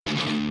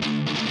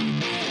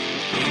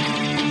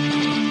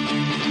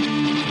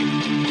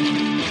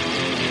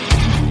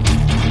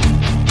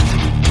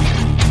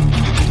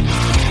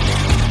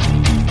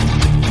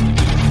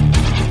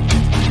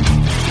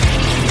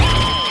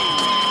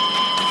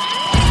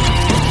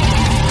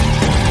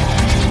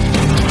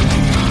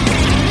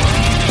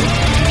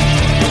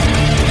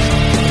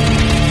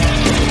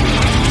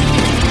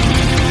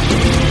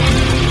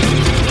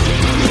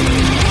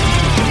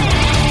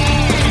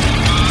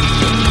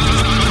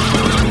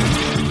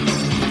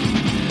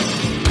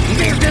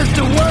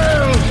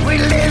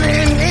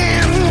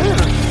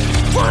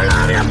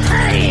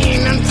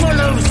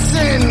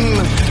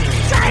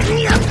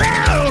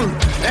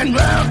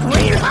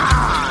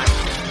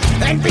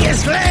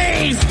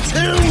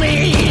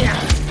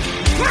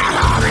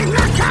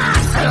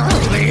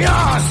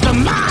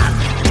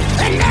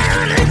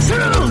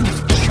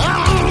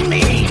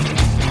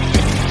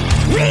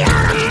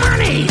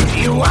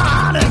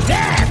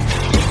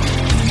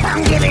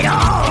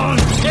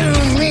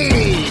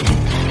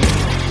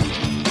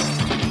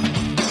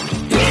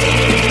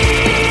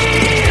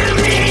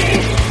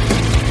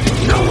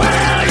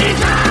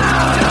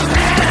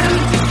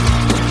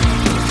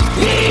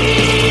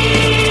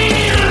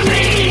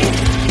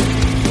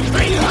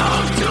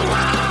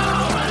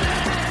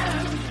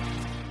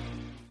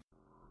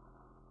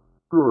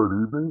Good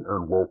evening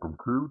and welcome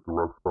to the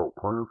Rustbelt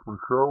Klansman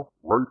show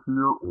right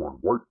here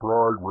on White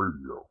Pride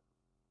Radio.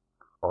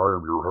 I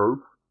am your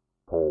host,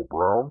 Paul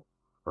Brown,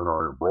 and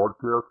I am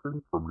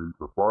broadcasting from beneath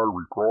the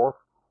fiery cross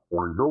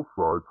on a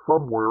hillside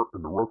somewhere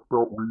in the Rust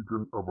Belt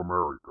region of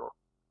America.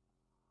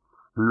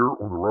 Here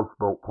on the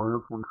Rustbelt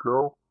Klansman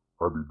show,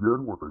 I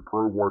begin with a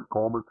pro-white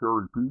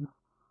commentary piece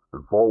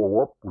and follow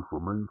up with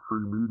some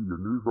mainstream media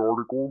news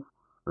articles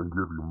and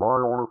give you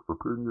my honest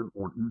opinion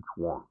on each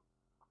one.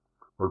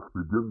 Let's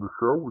begin the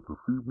show with this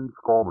evening's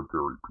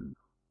commentary piece.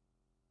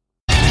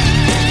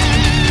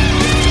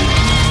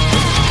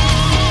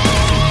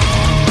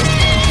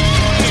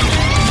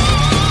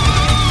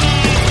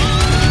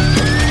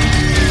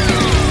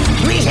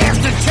 We have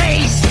the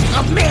taste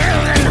of milk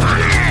and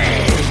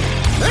honey,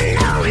 and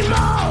no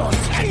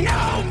remorse and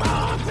no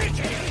more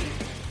pity.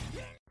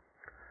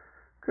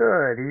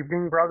 Good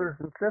evening, brothers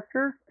and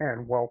sisters,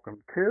 and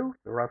welcome to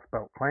the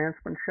Rustbelt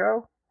Klansman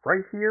show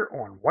right here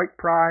on White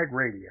Pride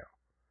Radio.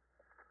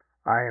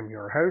 I am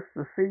your host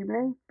this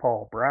evening,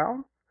 Paul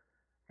Brown,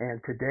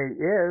 and today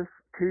is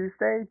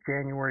Tuesday,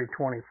 January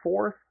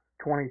 24th,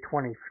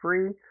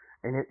 2023,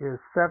 and it is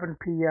 7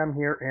 p.m.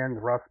 here in the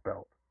Rust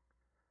Belt.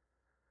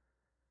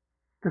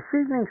 This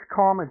evening's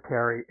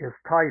commentary is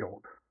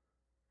titled,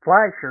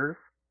 Flashers,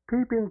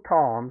 Peeping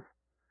Toms,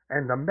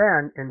 and the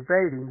Men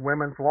Invading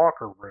Women's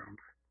Locker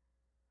Rooms.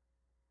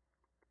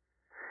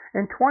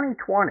 In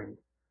 2020,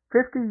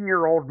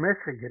 50-year-old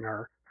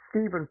Michiganer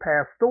Stephen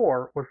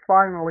Pastor was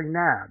finally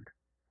nabbed.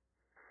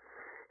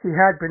 He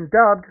had been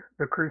dubbed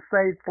the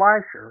Crusade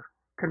Flasher,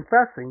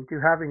 confessing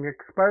to having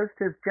exposed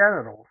his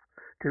genitals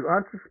to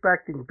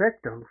unsuspecting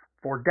victims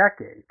for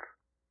decades.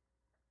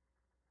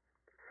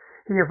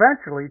 He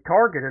eventually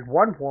targeted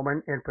one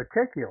woman in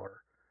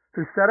particular,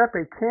 who set up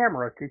a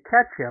camera to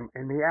catch him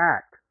in the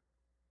act.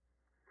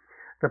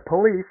 The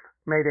police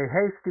made a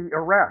hasty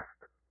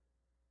arrest.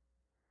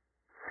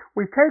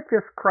 "We take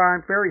this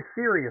crime very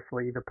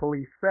seriously," the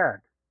police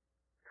said.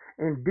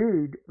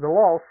 Indeed, the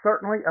law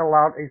certainly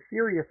allowed a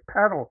serious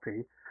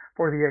penalty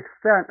for the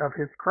extent of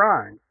his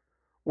crimes,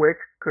 which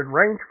could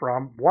range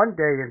from 1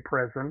 day in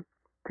prison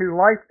to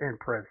life in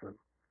prison,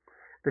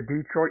 the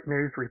Detroit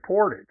News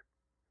reported.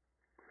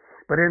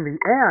 But in the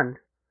end,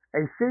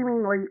 a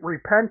seemingly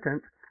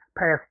repentant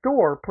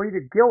Pastor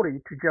pleaded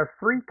guilty to just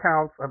 3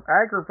 counts of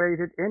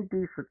aggravated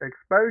indecent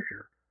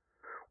exposure,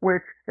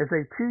 which is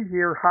a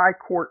 2-year high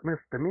court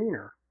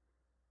misdemeanor.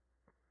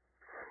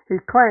 He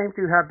claimed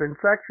to have been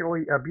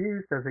sexually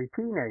abused as a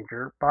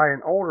teenager by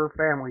an older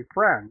family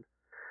friend,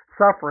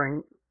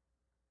 suffering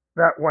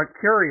that went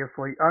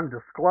curiously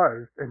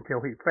undisclosed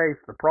until he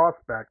faced the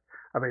prospect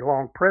of a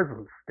long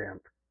prison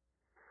stint,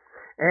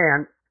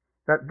 and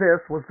that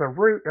this was the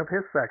root of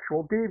his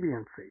sexual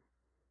deviancy.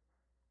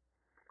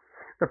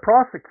 The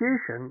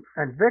prosecution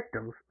and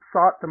victims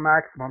sought the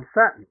maximum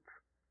sentence.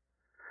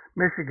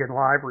 Michigan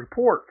Live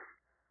reports,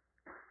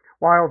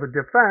 while the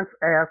defense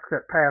asked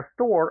that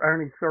Pastor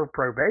only serve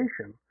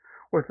probation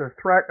with the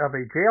threat of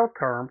a jail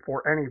term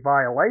for any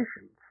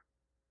violations.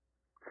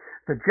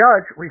 The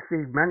judge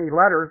received many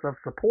letters of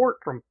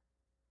support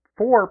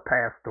for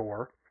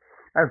Pastor,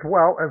 as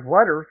well as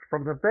letters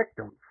from the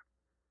victims.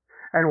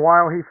 And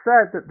while he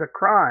said that the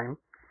crime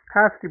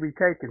has to be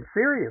taken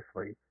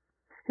seriously,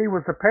 he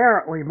was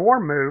apparently more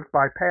moved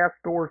by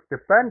Pastor's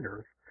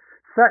defenders,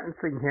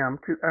 sentencing him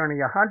to only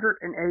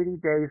 180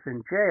 days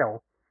in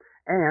jail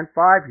and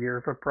 5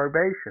 years of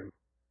probation.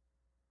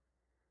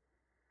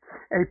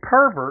 A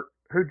pervert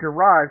who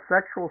derives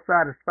sexual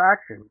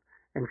satisfaction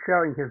in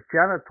showing his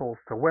genitals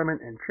to women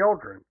and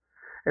children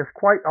is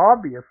quite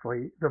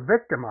obviously the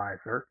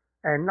victimizer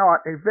and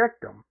not a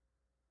victim.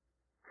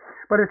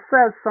 But it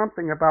says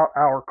something about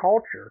our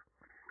culture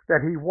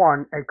that he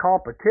won a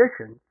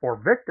competition for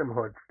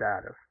victimhood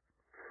status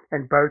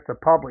in both the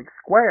public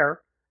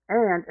square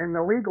and in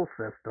the legal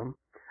system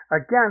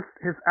against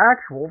his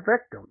actual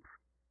victims.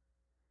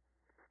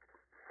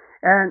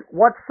 And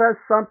what says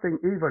something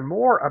even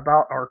more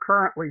about our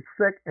currently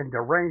sick and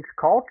deranged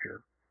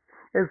culture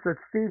is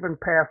that Stephen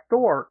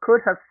Pastor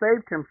could have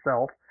saved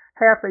himself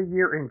half a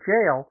year in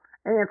jail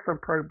and some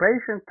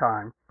probation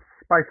time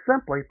by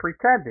simply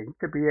pretending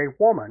to be a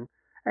woman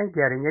and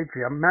getting a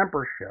gym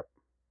membership.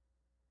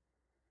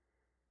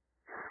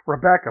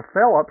 Rebecca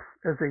Phillips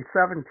is a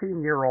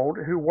 17-year-old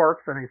who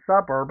works in a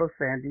suburb of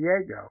San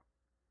Diego.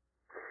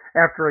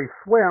 After a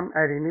swim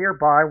at a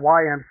nearby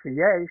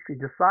YMCA, she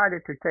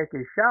decided to take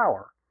a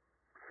shower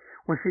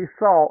when she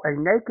saw a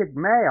naked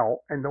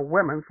male in the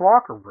women's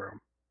locker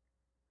room.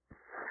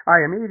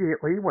 "I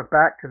immediately went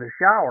back to the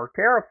shower,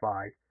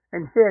 terrified,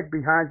 and hid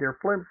behind their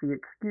flimsy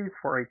excuse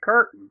for a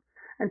curtain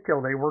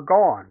until they were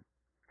gone,"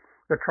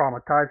 the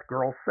traumatized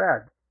girl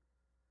said.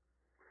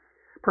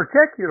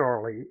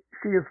 Particularly,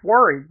 she is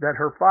worried that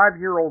her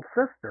 5-year-old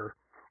sister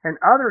and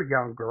other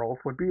young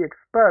girls would be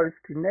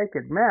exposed to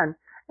naked men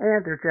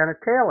and their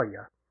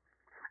genitalia,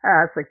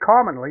 as they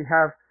commonly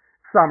have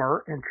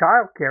summer and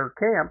child care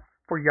camps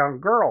for young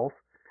girls,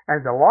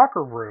 and the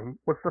locker room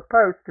was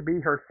supposed to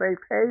be her safe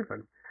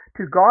haven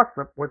to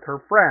gossip with her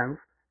friends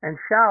and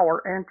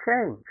shower and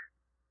change.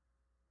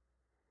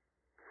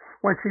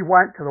 When she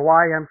went to the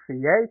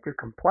YMCA to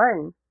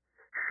complain,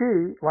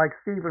 she, like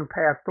Stephen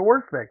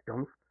Pastor's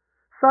victims,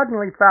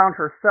 suddenly found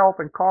herself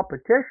in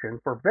competition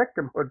for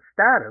victimhood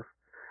status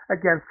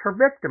against her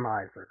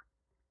victimizer.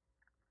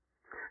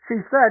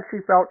 She said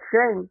she felt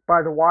shamed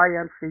by the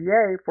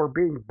YMCA for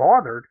being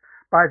bothered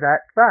by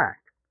that fact.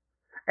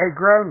 A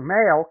grown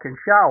male can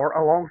shower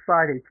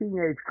alongside a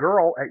teenage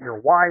girl at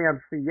your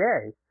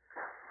YMCA,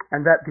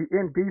 and that the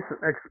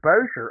indecent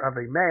exposure of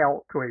a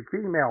male to a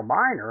female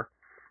minor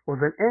was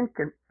an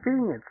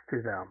inconvenience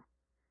to them.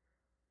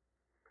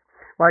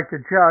 Like the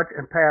judge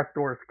in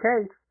Pastor's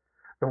case,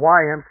 the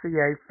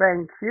YMCA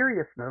feigned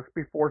seriousness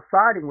before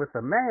siding with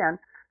a man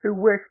who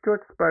wished to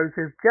expose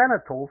his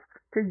genitals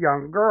to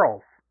young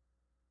girls.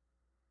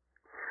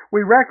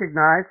 We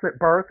recognize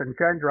that birth and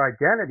gender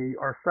identity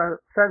are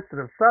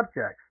sensitive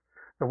subjects,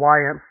 the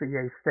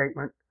YMCA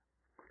statement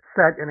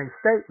said in a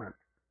statement,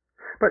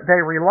 but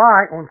they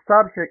rely on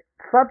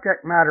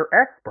subject matter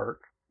experts,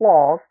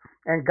 laws,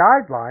 and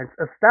guidelines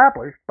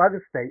established by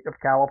the state of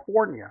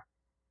California.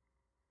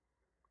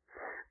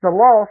 The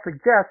law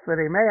suggests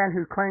that a man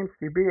who claims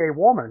to be a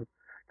woman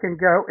can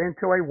go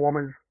into a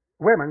women's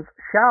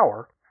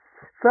shower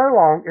so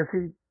long as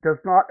he does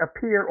not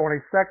appear on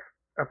a sex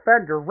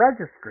offender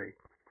registry,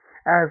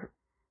 as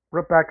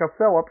Rebecca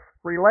Phillips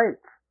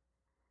relates.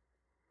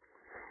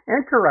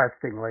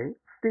 Interestingly,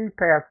 Steve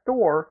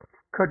Pastor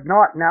could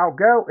not now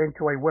go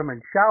into a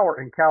women's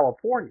shower in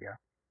California,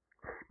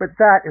 but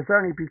that is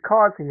only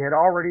because he had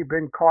already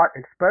been caught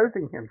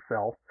exposing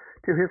himself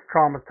to his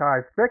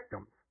traumatized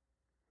victims.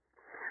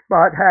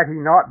 But had he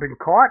not been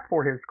caught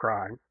for his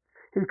crimes,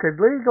 he could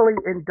legally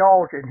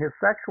indulge in his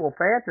sexual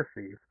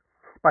fantasies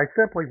by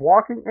simply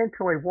walking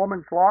into a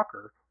women's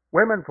locker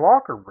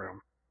room.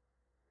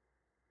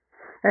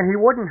 And he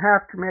wouldn't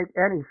have to make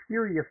any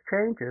serious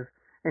changes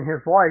in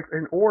his life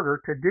in order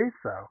to do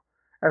so,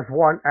 as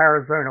one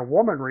Arizona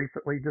woman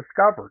recently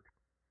discovered.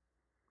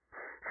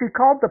 She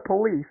called the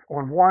police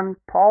on one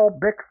Paul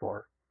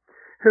Bixler,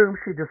 whom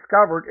she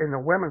discovered in the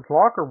women's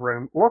locker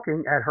room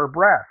looking at her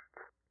breasts.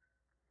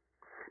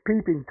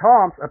 Peeping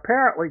Toms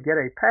apparently get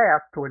a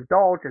pass to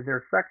indulge in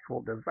their sexual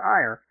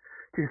desire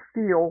to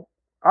steal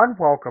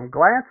unwelcome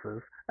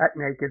glances at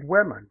naked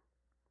women,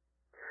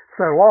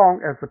 so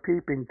long as the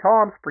peeping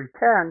Toms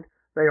pretend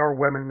they are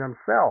women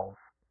themselves,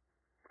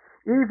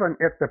 even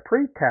if the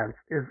pretense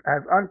is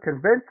as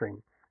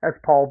unconvincing as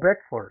Paul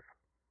Bixler's.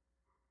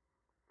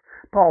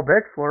 Paul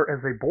Bixler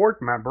is a board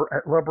member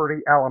at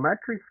Liberty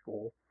Elementary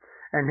School,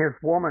 and his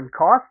woman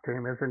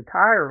costume is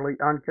entirely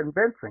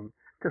unconvincing,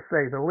 to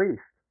say the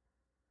least.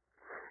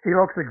 He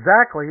looks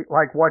exactly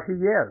like what he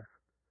is,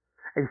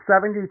 a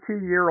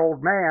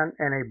 72-year-old man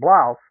in a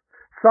blouse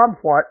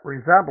somewhat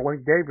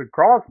resembling David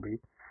Crosby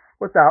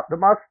without the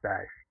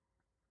mustache.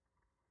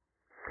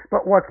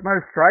 But what's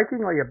most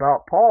strikingly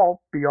about Paul,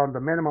 beyond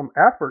the minimum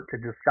effort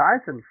to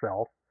disguise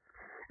himself,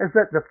 is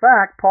that the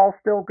fact Paul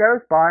still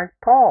goes by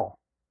Paul.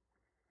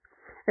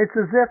 It's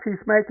as if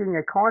he's making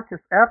a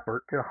conscious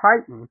effort to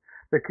heighten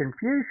the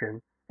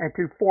confusion and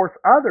to force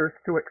others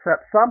to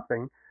accept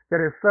something that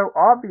is so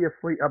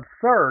obviously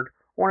absurd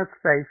on its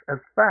face as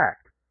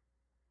fact.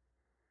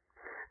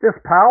 This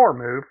power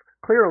move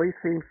clearly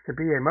seems to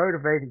be a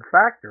motivating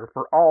factor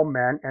for all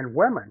men and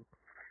women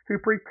who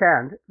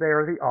pretend they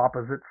are the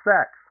opposite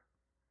sex.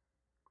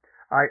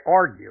 I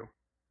argue.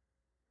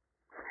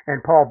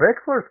 In Paul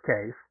Bixler's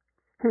case,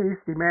 he's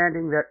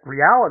demanding that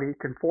reality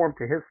conform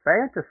to his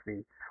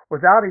fantasy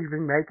without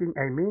even making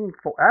a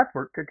meaningful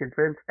effort to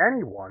convince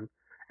anyone,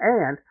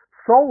 and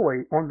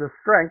solely on the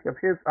strength of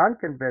his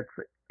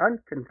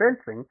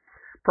unconvincing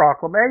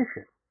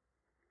proclamation.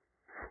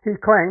 He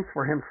claims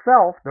for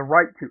himself the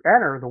right to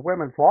enter the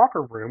women's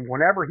locker room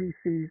whenever he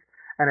sees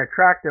an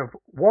attractive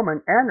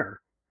woman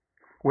enter,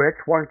 which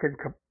one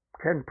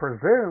can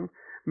presume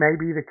may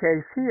be the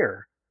case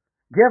here,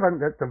 given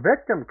that the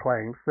victim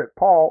claims that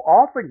Paul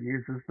often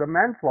uses the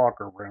men's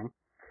locker room,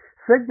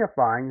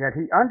 signifying that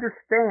he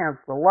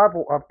understands the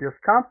level of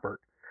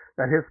discomfort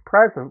that his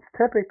presence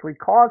typically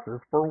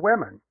causes for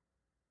women.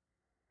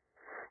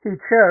 He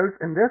chose,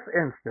 in this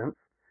instance,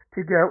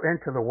 to go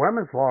into the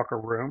women's locker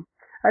room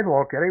and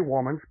look at a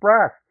woman's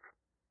breasts.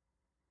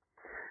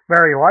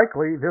 Very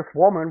likely, this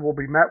woman will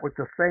be met with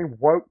the same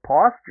woke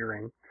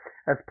posturing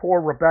as poor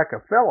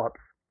Rebecca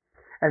Phillips,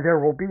 and there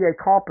will be a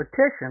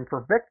competition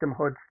for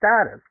victimhood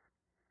status,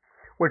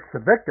 which the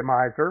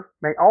victimizer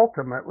may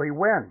ultimately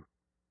win.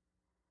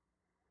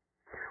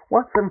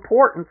 What's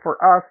important for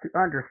us to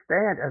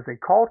understand as a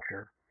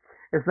culture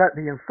is that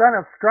the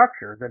incentive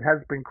structure that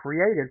has been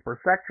created for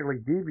sexually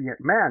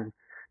deviant men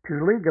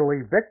to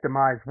legally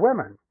victimize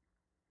women.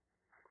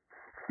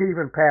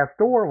 Stephen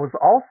Pastor was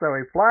also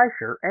a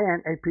flasher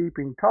and a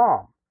peeping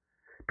Tom,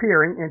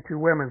 peering into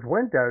women's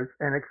windows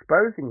and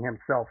exposing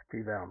himself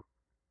to them.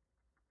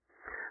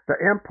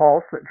 The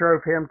impulse that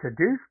drove him to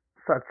do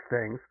such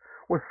things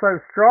was so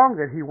strong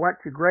that he went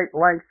to great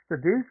lengths to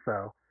do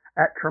so,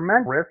 at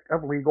tremendous risk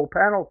of legal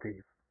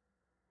penalties.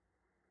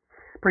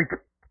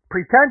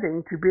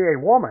 Pretending to be a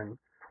woman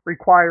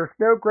requires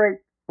no great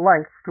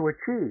lengths to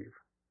achieve.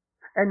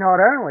 And not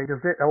only does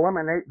it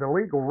eliminate the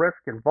legal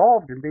risk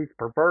involved in these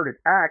perverted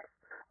acts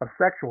of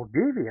sexual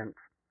deviance,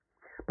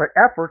 but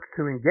efforts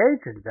to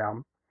engage in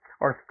them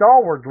are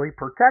stalwartly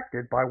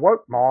protected by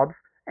woke mobs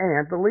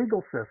and the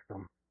legal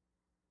system.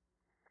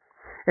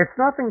 It's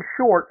nothing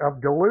short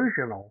of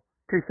delusional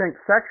to think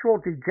sexual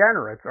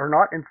degenerates are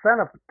not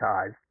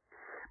incentivized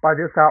by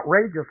this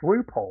outrageous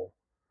loophole,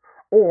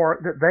 or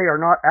that they are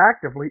not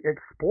actively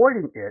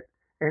exploiting it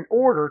in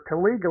order to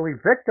legally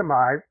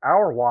victimize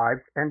our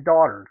wives and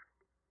daughters.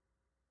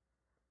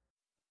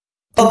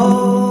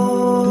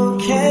 Oh,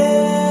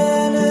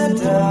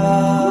 Canada,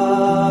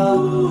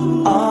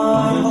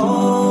 our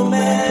home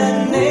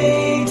and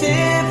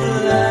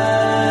native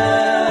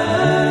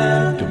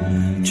land,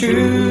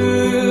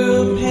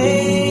 true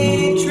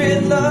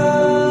patriot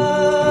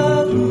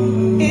love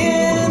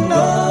in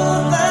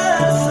all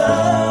that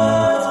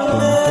suns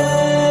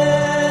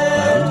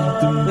command,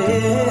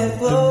 with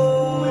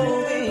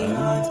glowing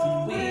hearts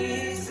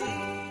we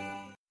see.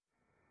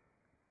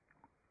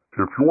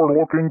 If you're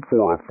looking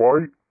for a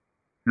fight,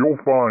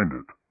 you'll find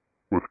it,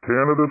 with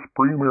Canada's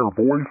premier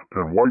voice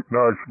in white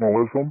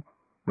nationalism,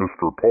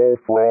 Mr. Paul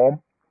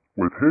Fromm,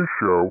 with his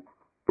show,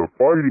 The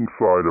Fighting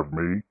Side of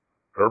Me,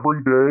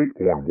 every day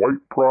on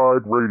White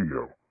Pride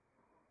Radio,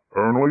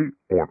 only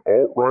on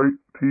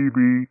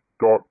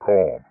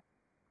altrighttv.com.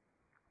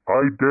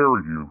 I dare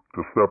you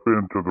to step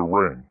into the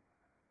ring.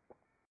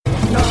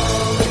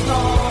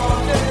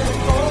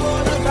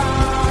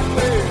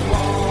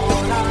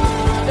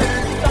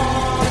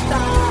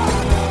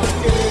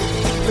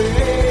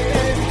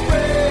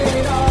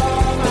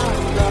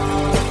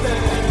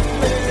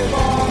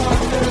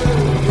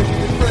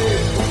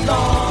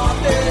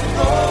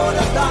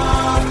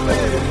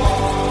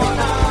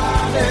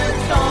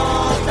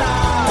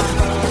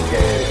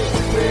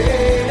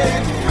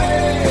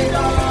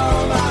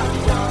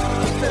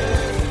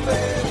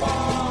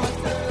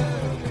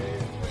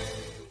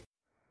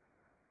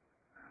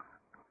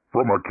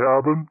 From a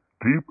cabin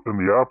deep in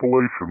the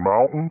Appalachian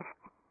Mountains,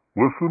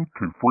 listen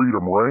to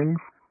Freedom Rings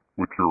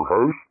with your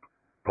host,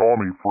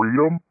 Tommy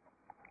Freedom,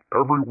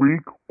 every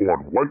week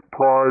on White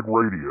Pride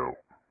Radio,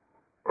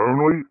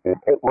 only on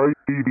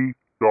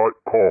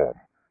altrighttv.com.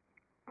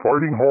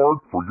 Fighting hard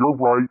for your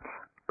rights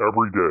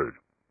every day.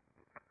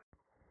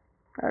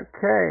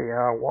 Okay,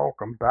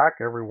 welcome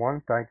back,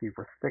 everyone. Thank you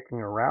for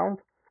sticking around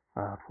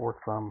for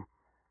some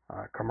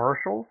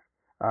commercials.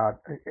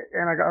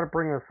 And I got to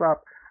bring this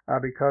up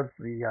because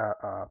the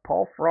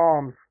Paul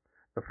Fromm's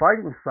The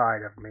Fighting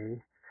Side of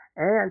Me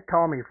and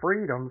Tommy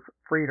Freedom's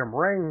Freedom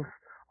Rings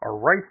are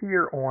right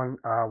here on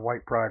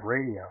White Pride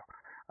Radio.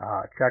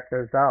 Check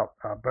those out.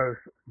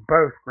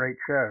 Both great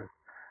shows.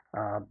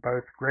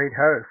 Both great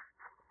hosts.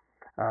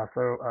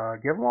 So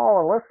give them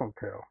all a listen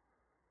to.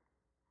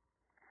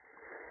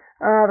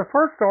 The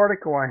first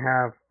article I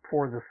have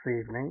for this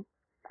evening,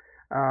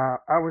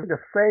 I was going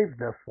to save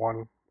this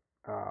one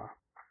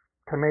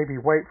to maybe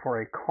wait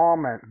for a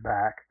comment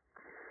back,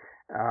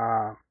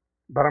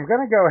 but I'm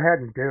going to go ahead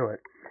and do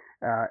it.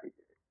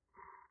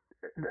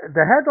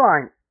 The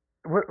headline,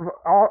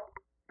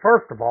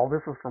 first of all,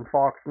 this is from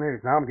Fox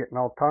News. Now I'm getting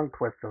all tongue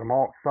twisted. I'm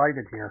all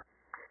excited here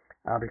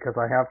because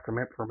I have some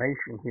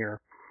information here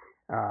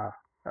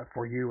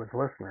for you as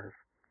listeners.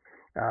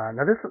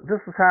 Now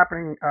this is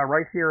happening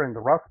right here in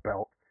the Rust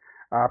Belt.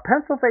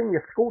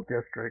 Pennsylvania School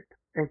District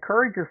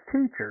encourages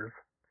teachers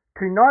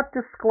to not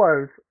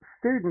disclose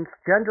students'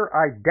 gender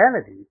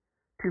identity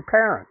to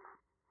parents.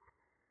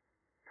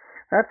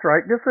 That's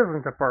right. This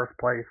isn't the first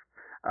place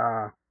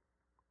that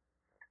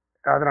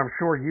I'm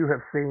sure you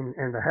have seen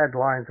in the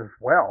headlines as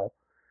well,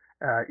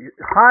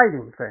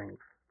 hiding things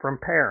from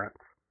parents.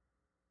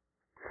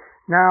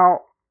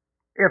 Now,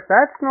 if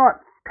that's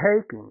not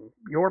taking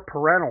your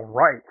parental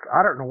rights,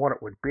 I don't know what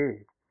it would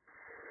be.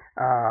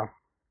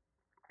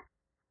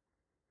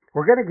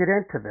 We're going to get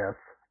into this,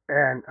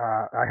 and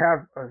I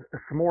have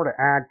some more to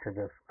add to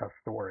this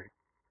story.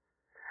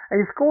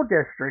 A school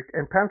district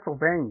in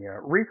Pennsylvania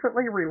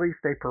recently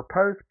released a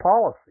proposed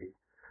policy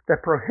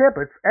that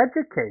prohibits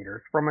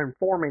educators from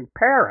informing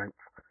parents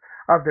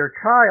of their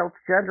child's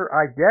gender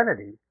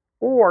identity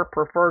or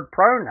preferred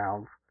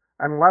pronouns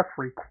unless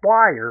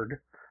required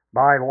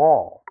by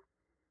law.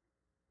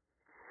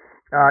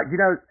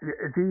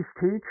 These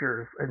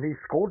teachers in these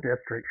school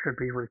districts should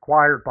be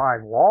required by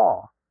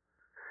law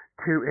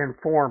to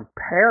inform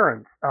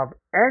parents of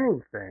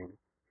anything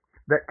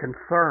that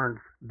concerns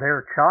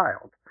their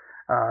child.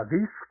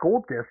 These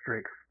school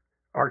districts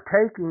are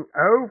taking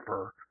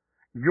over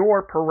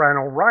your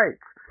parental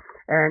rights.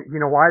 And you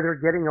know why they're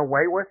getting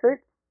away with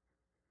it?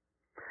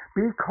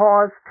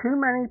 Because too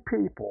many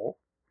people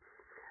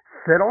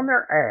sit on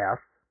their ass.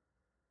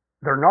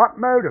 They're not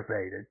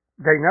motivated.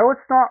 They know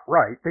it's not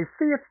right. They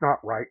see it's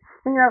not right.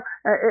 And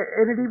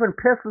it even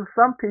pisses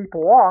some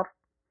people off,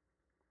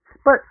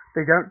 but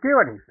they don't do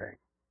anything.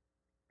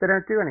 They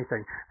don't do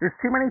anything. There's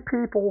too many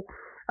people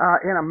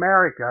in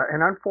America,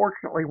 and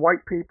unfortunately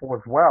white people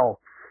as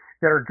well,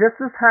 that are just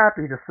as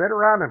happy to sit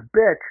around and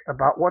bitch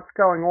about what's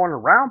going on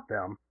around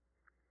them,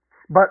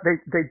 but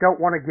they don't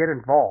want to get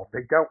involved.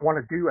 They don't want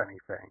to do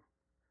anything.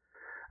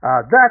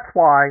 That's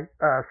why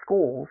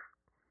schools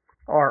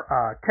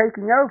are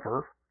taking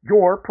over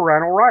your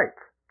parental rights,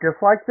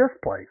 just like this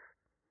place.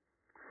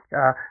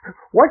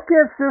 What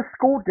gives this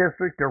school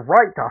district the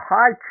right to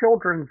hide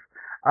children's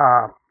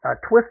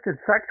twisted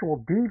sexual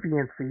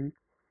deviancy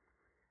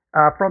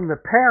from the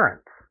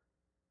parents?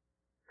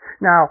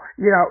 Now,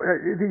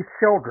 these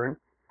children,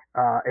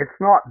 it's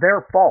not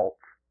their fault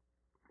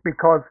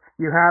because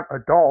you have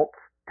adults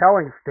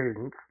telling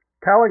students,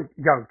 telling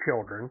young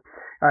children.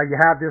 You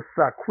have this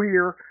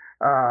queer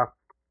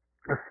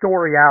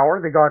story hour.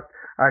 They got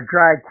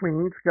drag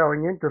queens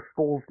going into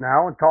schools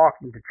now and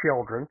talking to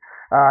children.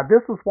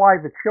 This is why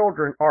the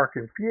children are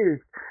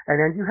confused. And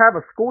then you have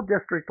a school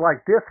district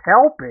like this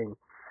helping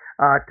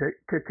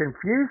to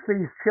confuse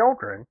these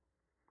children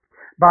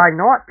by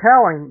not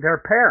telling their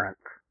parents.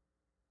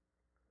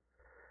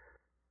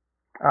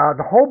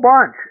 The whole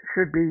bunch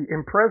should be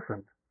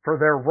imprisoned for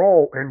their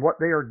role in what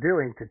they are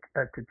doing to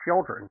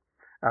children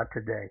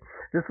today.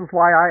 This is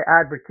why I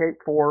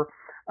advocate for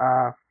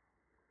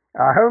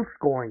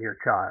homeschooling your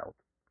child.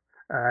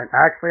 And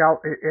actually,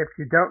 if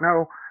you don't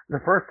know the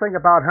first thing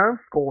about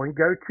homeschooling,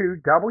 go to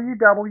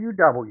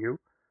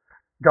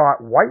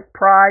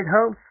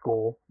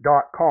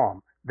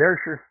www.whitepridehomeschool.com.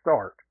 There's your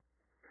start.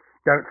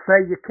 Don't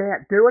say you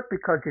can't do it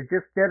because you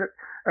just did it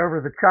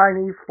over the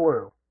Chinese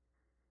flu.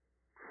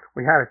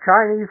 We had a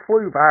Chinese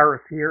flu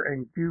virus here,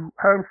 and you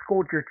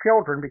homeschooled your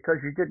children because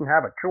you didn't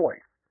have a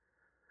choice.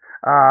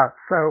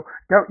 So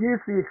don't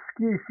use the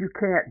excuse you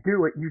can't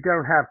do it, you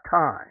don't have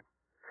time.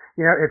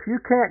 If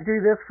you can't do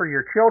this for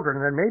your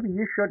children, then maybe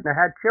you shouldn't have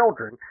had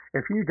children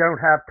if you don't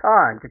have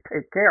time to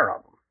take care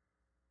of them.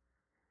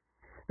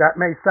 That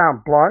may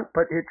sound blunt,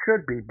 but it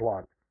should be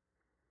blunt.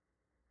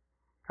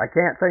 I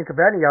can't think of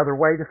any other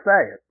way to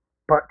say it,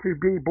 but to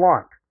be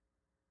blunt.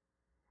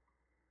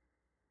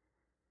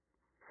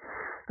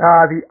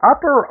 The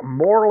Upper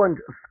Moreland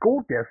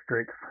School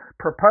District's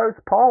proposed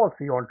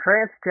policy on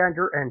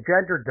transgender and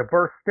gender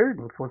diverse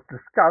students was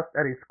discussed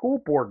at a school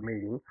board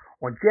meeting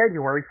on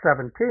January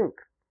 17th.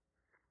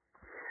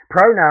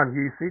 Pronoun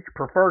usage,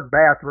 preferred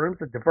bathrooms,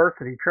 and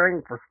diversity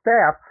training for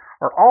staff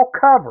are all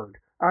covered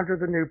under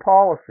the new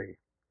policy.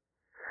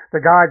 The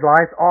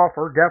guidelines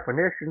offer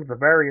definitions of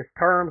various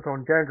terms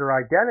on gender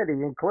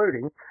identity,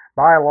 including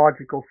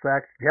biological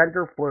sex,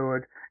 gender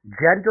fluid,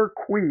 gender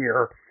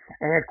queer,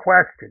 and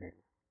questioning.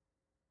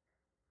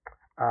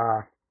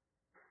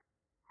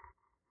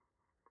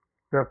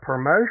 The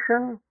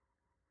promotion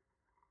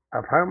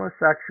of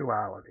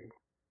homosexuality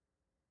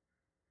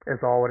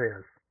is all it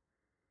is.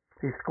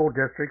 These school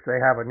districts, they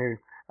have they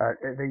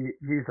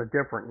use a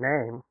different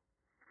name,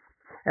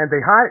 and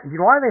they hide. You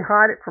know why they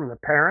hide it from the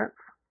parents?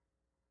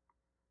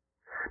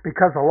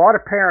 Because a lot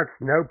of parents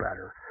know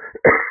better.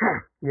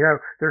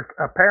 There's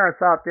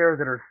parents out there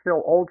that are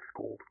still old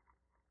school.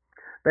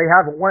 They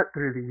haven't went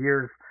through the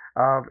years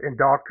of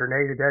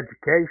indoctrinated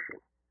education.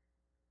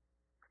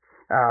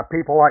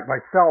 People like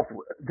myself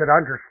that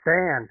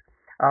understand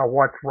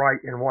what's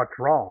right and what's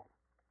wrong.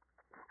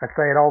 I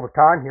say it all the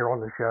time here on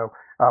the show.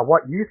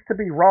 What used to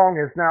be wrong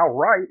is now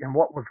right, and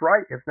what was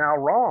right is now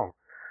wrong.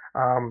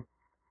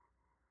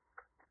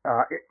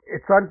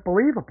 It's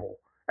unbelievable.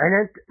 And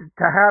then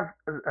to have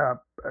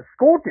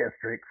school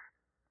districts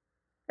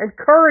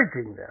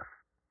encouraging this.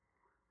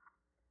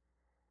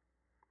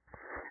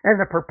 And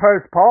the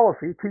proposed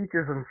policy,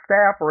 teachers and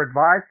staff are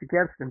advised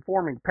against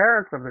informing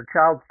parents of their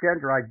child's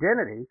gender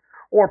identity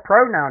or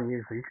pronoun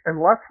usage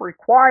unless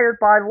required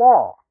by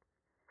law.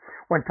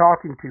 When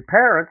talking to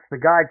parents, the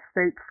guide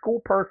states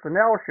school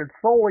personnel should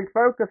solely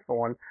focus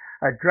on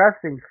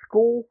addressing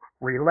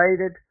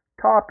school-related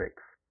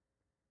topics.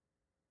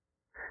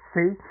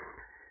 See,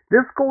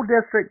 this school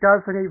district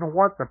doesn't even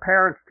want the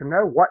parents to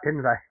know what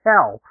in the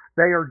hell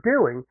they are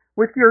doing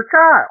with your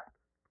child.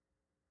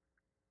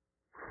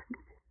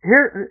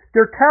 Here,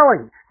 they're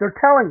telling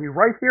you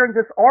right here in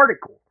this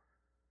article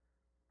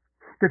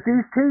that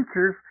these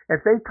teachers,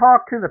 if they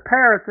talk to the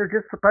parents, they're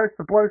just supposed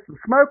to blow some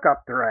smoke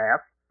up their ass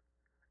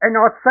and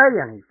not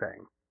say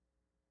anything.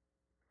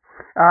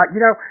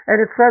 And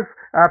it says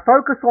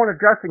focus on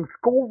addressing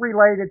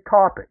school-related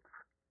topics.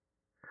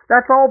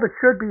 That's all that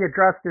should be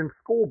addressed in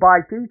school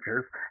by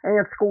teachers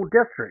and school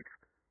districts.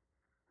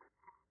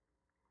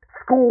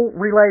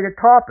 School-related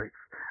topics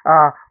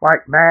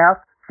like math,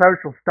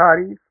 social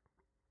studies,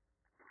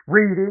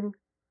 reading,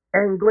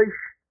 English,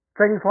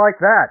 things like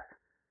that.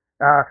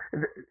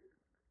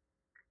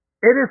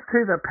 It is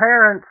to the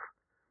parents,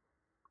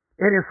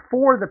 it is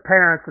for the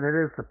parents, and it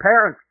is the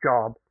parents'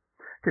 job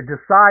to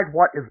decide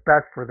what is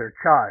best for their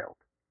child.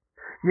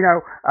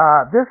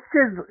 This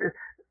is,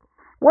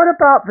 what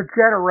about the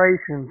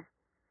generations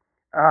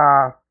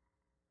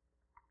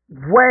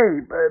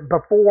way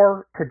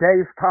before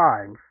today's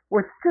times,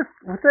 which just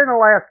within the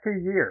last 2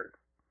 years?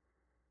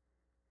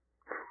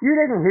 You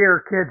didn't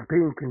hear kids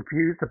being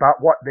confused about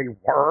what they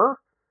were,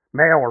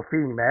 male or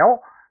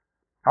female.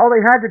 All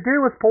they had to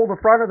do was pull the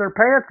front of their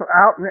pants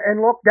out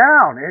and look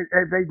down,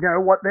 and they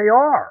know what they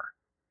are.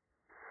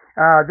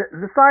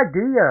 This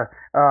idea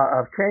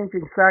of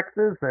changing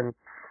sexes and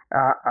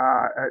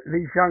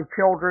these young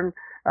children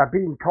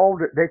being told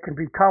that they can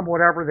become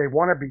whatever they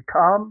want to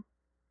become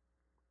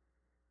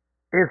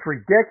is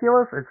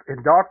ridiculous. It's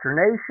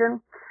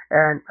indoctrination,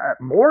 and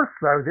more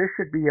so, this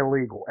should be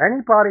illegal.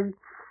 Anybody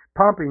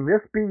pumping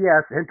this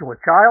BS into a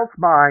child's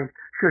mind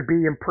should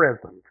be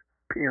imprisoned,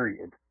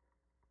 period.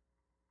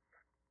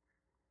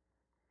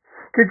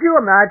 Could you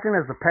imagine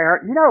as a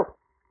parent,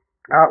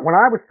 when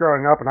I was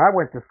growing up and I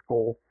went to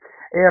school,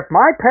 if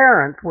my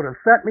parents would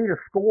have sent me to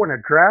school in a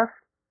dress,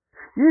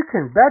 you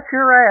can bet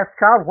your ass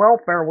child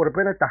welfare would have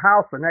been at the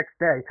house the next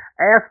day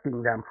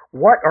asking them,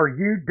 what are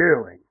you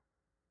doing?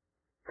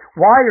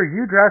 Why are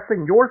you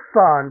dressing your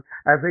son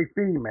as a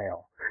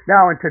female?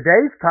 Now, in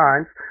today's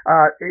times,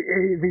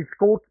 these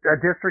school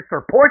districts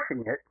are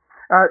pushing it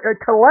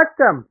to let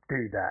them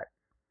do that.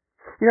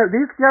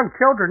 These young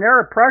children,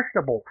 they're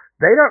impressionable.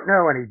 They don't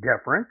know any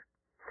different.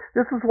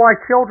 This is why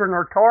children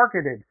are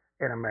targeted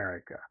in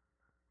America.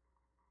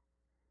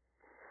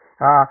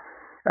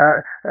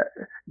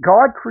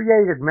 God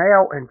created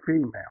male and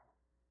female,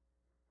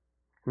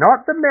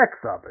 not the mix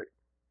of it.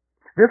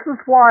 This is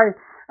why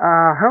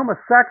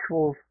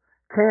homosexuals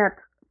can't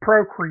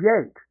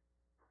procreate,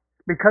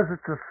 because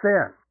it's a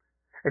sin.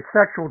 It's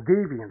sexual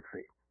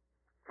deviancy.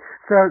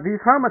 So these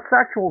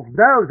homosexuals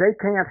know they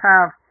can't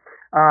have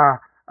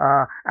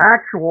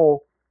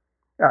actual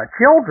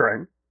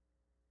children,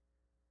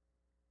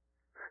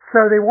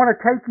 so they want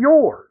to take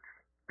yours.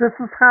 This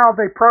is how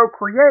they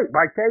procreate,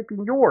 by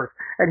taking yours.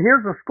 And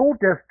here's a school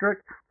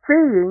district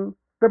feeding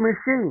the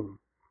machine.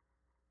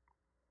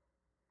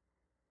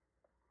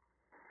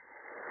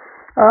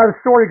 The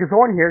story goes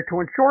on here. To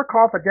ensure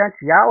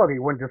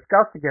confidentiality when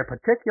discussing a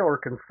particular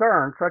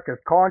concern, such as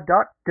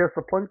conduct,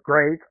 discipline,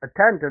 grades,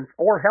 attendance,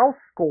 or health,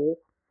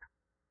 school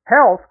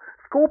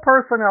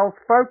personnel's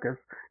focus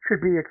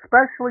should be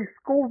especially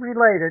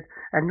school-related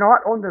and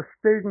not on the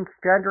student's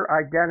gender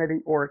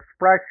identity or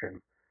expression,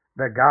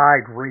 the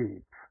guide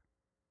reads.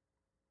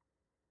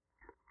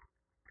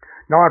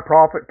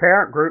 Nonprofit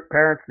parent group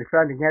Parents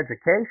Defending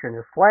Education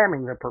is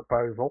slamming the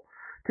proposal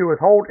to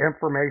withhold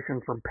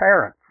information from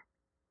parents.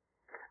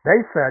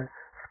 They said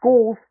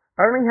schools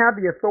only have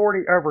the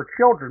authority over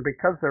children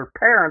because their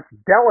parents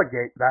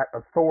delegate that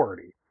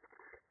authority.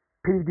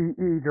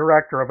 PDE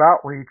Director of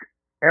Outreach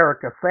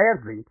Erica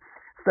Sanzi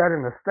said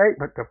in a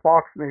statement to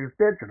Fox News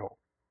Digital,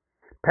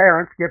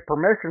 parents get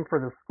permission for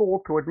the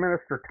school to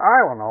administer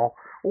Tylenol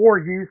or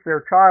use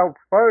their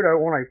child's photo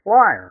on a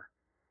flyer.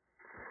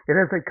 It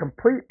is a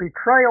complete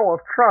betrayal of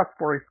trust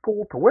for a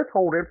school to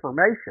withhold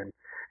information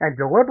and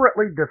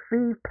deliberately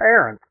deceive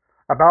parents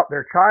about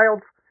their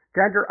child's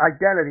gender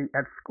identity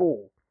at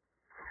school.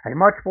 A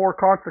much more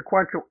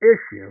consequential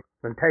issue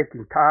than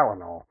taking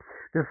Tylenol.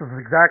 This is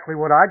exactly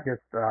what I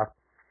just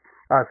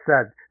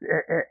said.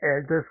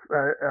 This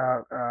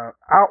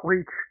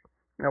outreach,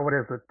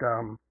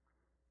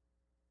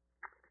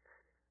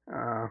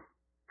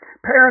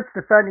 Parents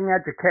Defending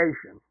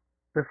Education.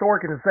 This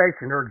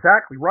organization, they're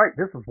exactly right.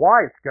 This is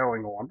why it's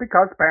going on,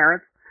 because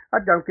parents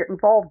don't get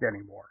involved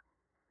anymore.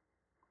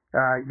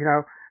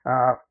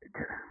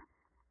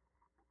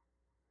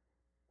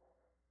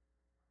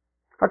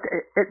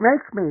 It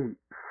makes me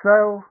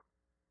so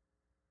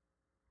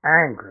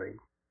angry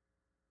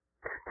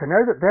to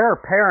know that there are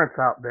parents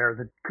out there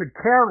that could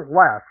care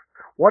less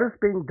what is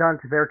being done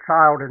to their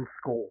child in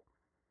school.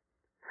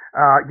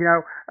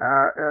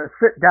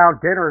 Sit-down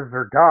dinners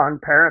are done.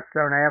 Parents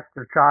don't ask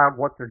their child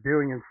what they're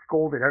doing in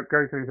school. They don't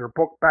go through their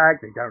book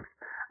bag. They don't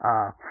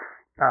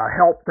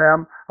help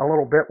them a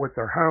little bit with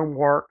their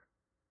homework.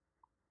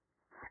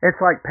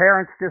 It's like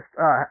parents just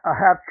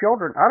have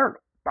children. I don't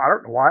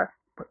know why,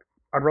 but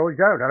I really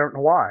don't. I don't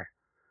know why.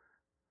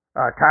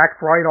 Tax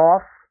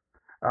write-offs,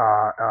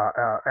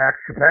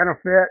 extra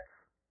benefits.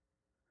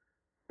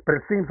 But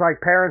it seems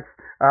like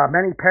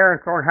many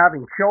parents aren't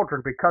having children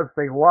because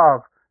they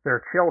love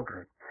their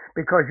children.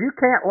 Because you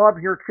can't love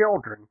your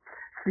children,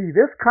 see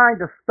this kind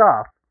of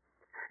stuff,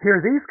 hear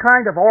these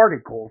kind of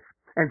articles,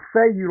 and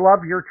say you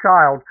love your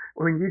child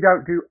when you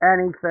don't do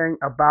anything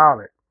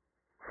about it.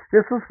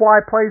 This is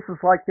why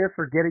places like this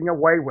are getting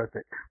away with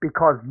it,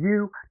 because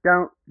you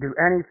don't do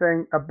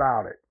anything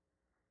about it.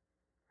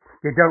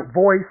 You don't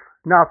voice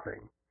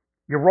nothing.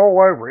 You roll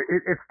over it.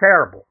 It's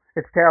terrible.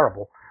 It's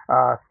terrible.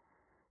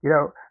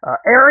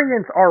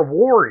 Aryans are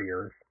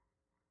warriors.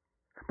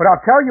 But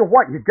I'll tell you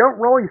what, you don't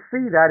really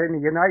see that in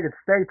the United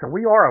States, and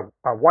we are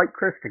a white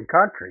Christian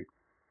country.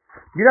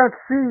 You don't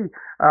see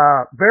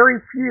very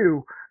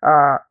few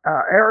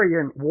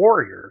Aryan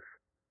warriors.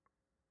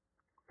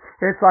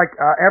 It's like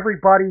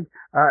everybody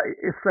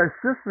is so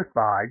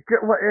sissified,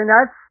 and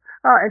that's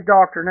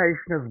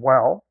indoctrination as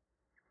well.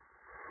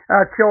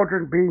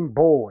 Children being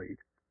bullied.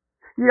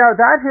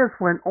 That has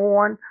went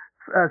on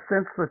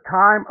since the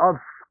time of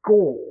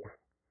school,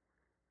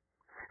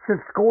 since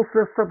school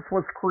systems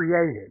was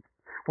created.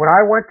 When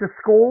I went to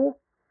school,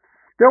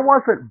 there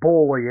wasn't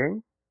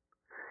bullying.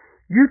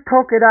 You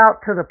took it out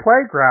to the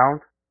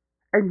playground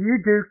and you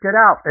duked it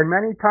out. And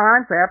many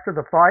times after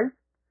the fight,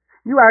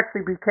 you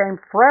actually became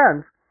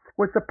friends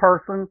with the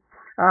person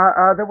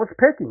that was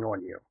picking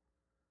on you.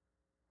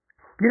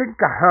 You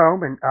didn't go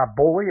home and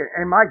bully.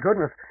 And my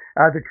goodness,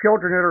 the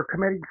children that are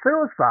committing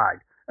suicide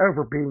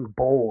over being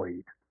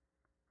bullied.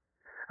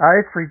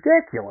 It's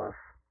ridiculous.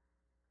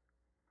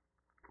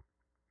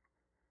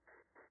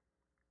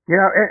 You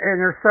know, and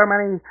there's so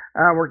many,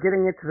 we're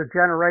getting into the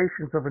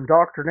generations of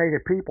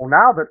indoctrinated people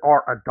now that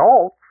are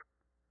adults,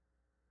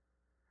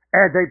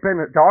 and they've been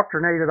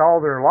indoctrinated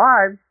all their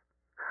lives.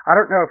 I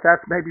don't know if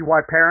that's maybe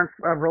why parents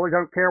really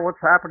don't care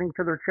what's happening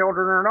to their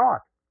children or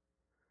not.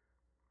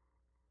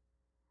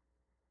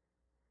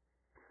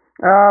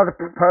 The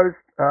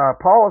proposed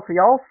policy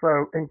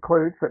also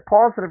includes that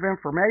positive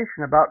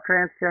information about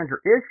transgender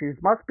issues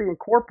must be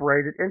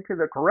incorporated into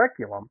the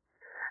curriculum,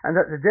 and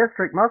that the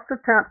district must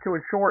attempt to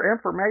ensure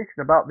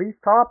information about these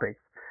topics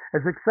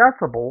is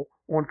accessible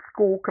on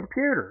school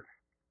computers.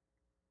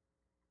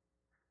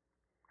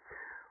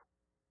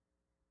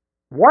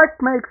 What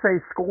makes a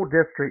school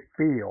district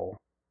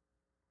feel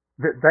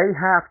that they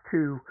have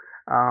to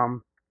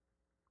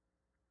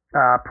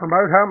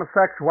promote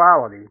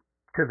homosexuality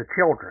to the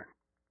children?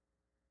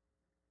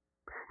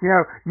 You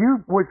know,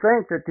 you would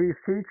think that these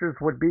teachers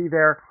would be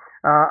there,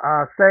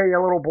 say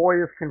a little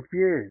boy is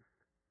confused,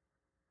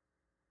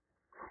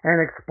 and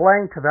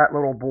explain to that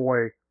little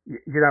boy,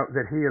 you know,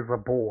 that he is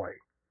a boy.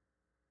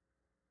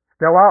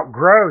 They'll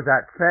outgrow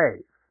that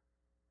phase.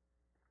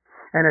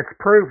 And it's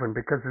proven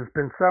because there's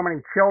been so many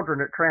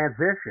children that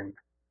transitioned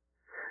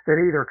that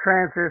either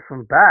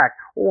transitioned back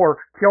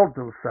or killed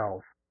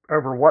themselves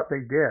over what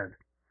they did.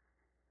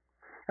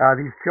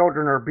 These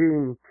children are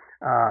being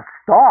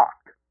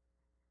stalked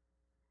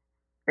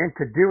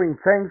into doing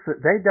things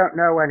that they don't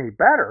know any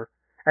better,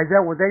 and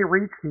then when they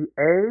reach the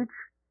age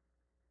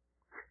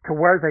to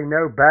where they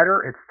know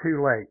better, it's too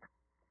late.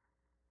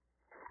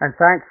 And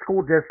thank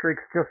school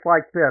districts just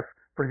like this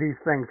for these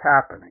things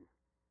happening.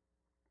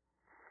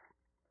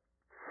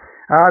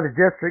 The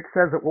district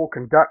says it will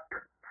conduct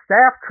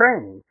staff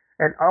training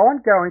and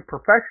ongoing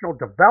professional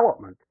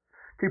development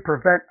to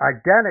prevent,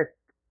 identify,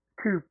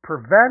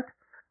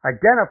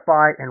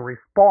 and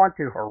respond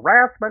to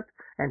harassment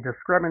and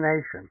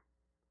discrimination.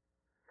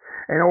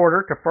 In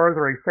order to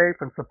further a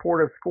safe and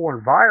supportive school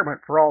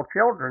environment for all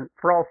children,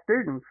 for all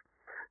students,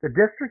 the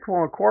district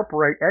will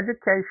incorporate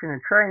education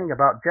and training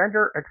about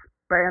gender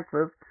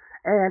expansive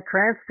and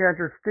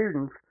transgender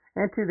students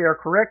into their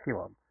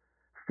curriculum,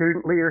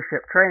 student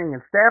leadership training,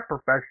 and staff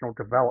professional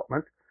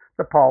development,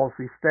 the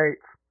policy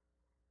states.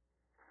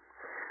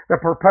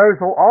 The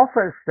proposal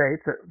also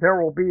states that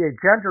there will be a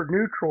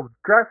gender-neutral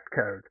dress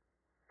code,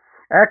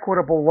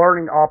 equitable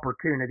learning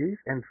opportunities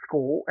in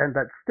school, and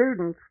that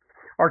students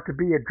are to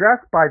be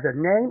addressed by the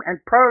name and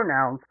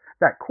pronouns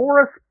that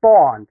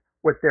correspond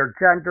with their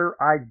gender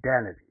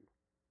identity.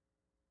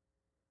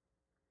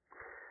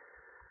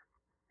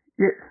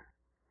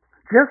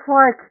 Just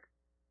like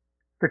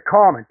the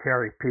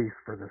commentary piece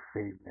for this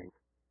evening,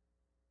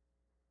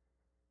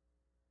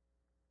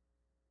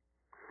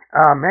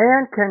 a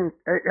man can,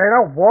 and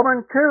a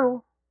woman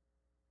too,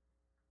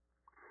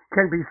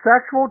 can be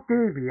sexual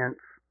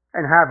deviants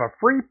and have a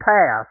free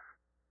pass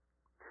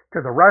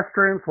to the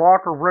restrooms,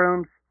 locker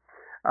rooms,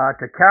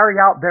 to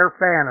carry out their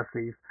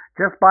fantasies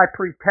just by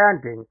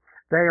pretending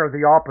they are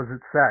the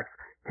opposite sex.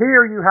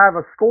 Here you have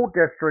a school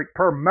district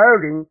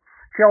promoting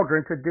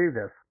children to do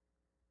this.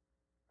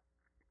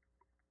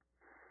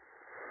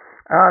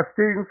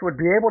 Students would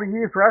be able to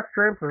use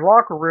restrooms or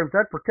locker rooms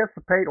and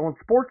participate on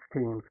sports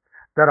teams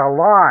that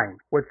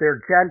align with their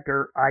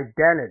gender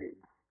identity.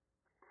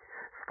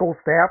 School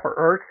staff are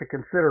urged to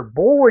consider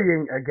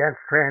bullying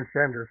against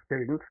transgender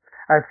students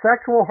as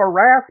sexual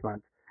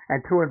harassment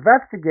and to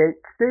investigate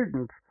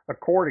students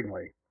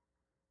accordingly.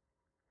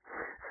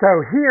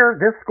 So here,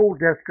 this school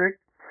district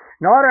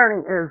not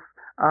only is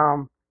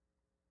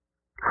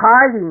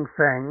hiding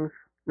things,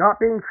 not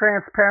being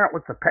transparent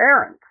with the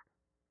parents,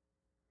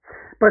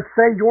 but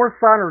say your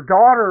son or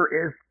daughter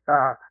is,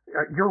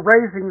 you're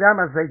raising them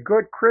as a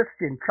good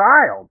Christian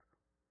child.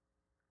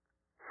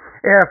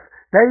 If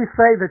they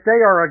say that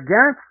they are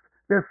against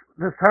this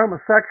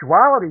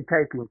homosexuality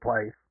taking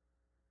place,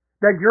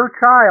 then your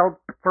child,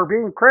 for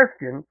being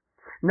Christian,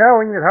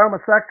 knowing that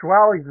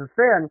homosexuality is a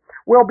sin,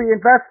 will be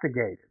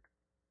investigated.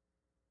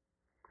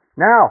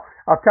 Now,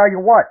 I'll tell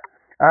you what,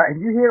 and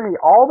you hear me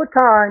all the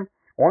time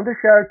on the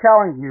show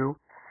telling you,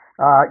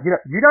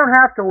 you don't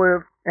have to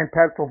live in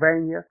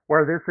Pennsylvania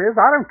where this is.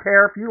 I don't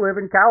care if you live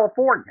in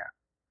California.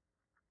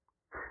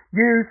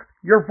 Use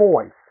your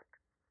voice.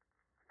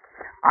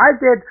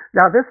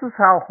 Now this is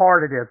how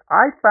hard it is.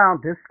 I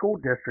found this school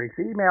district's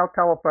email,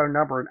 telephone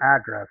number, and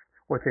address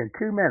within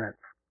 2 minutes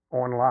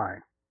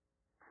online.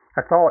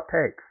 That's all it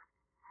takes.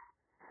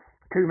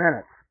 2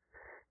 minutes.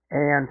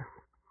 And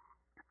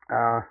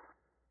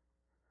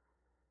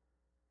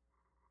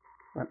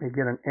let me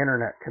get an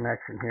internet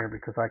connection here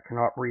because I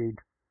cannot read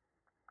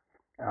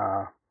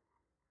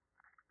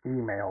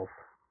emails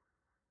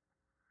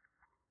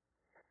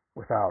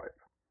without it.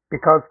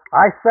 because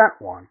I sent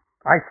one.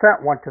 I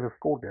sent one to the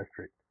school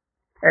district.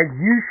 And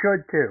you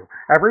should too.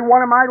 Every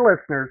one of my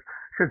listeners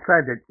should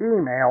send an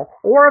email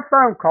or a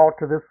phone call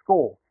to this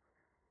school.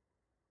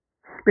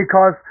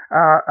 Because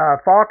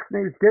Fox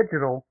News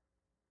Digital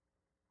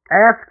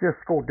asked this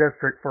school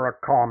district for a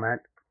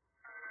comment,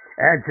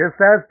 and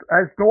just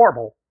as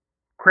normal,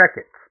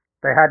 crickets.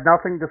 They had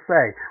nothing to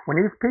say. When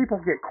these people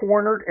get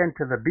cornered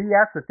into the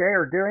BS that they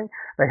are doing,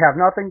 they have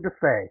nothing to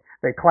say.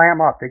 They clam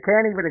up. They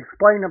can't even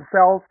explain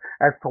themselves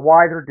as to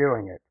why they're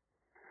doing it.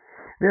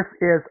 This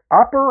is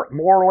Upper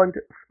Moreland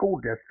School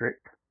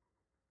District.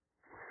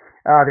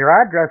 Their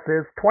address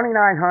is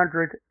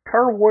 2900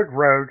 Turwood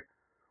Road,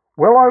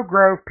 Willow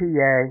Grove,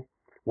 PA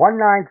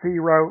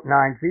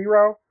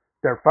 19090.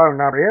 Their phone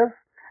number is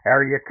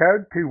area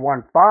code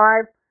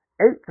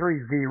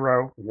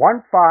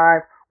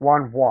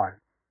 215-830-1511.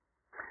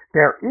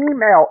 Their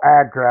email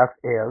address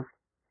is,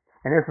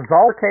 and this is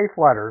all case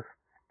letters,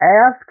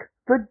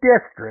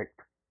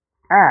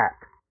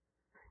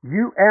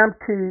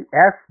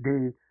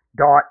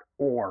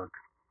 askthedistrict@umtsd.org.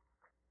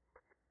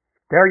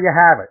 There you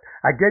have it.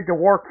 I did the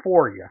work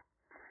for you.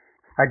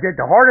 I did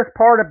the hardest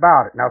part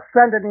about it. Now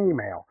send an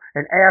email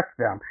and ask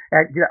them.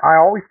 And I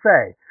always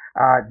say,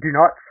 do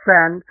not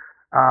send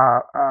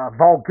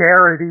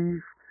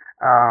vulgarities,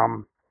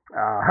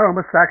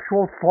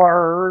 homosexual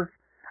slurs,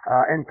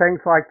 and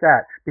things like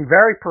that. Be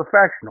very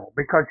professional,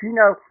 because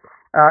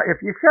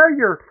if you show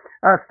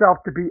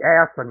yourself to be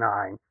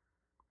asinine,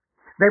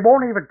 they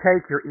won't even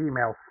take your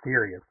email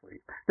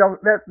seriously.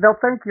 They'll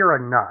think you're a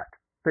nut,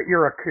 that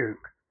you're a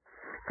kook.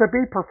 So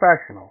be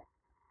professional.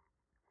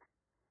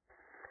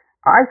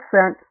 I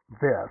sent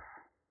this.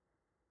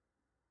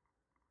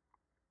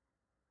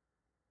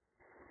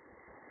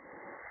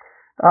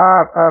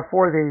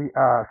 For the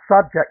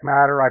subject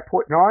matter, I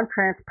put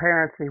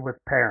non-transparency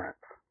with parents.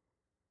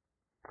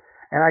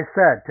 And I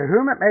said, to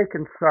whom it may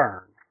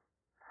concern,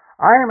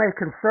 I am a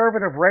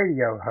conservative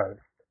radio host.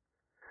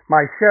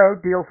 My show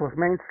deals with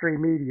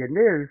mainstream media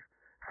news,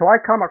 so I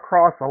come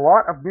across a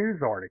lot of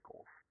news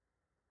articles.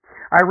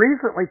 I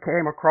recently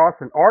came across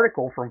an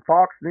article from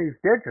Fox News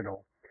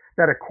Digital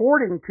that,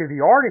 according to the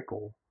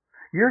article,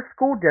 your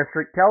school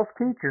district tells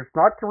teachers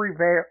not to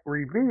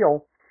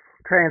reveal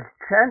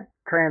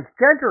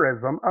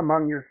transgenderism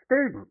among your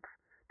students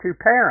to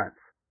parents.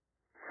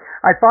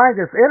 I find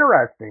this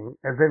interesting,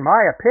 as in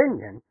my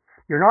opinion,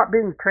 you're not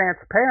being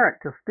transparent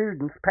to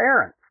students'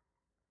 parents.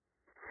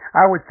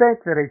 I would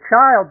think that a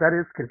child that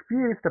is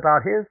confused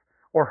about his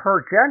or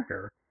her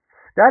gender,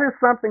 that is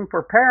something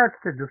for parents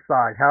to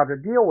decide how to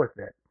deal with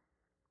it.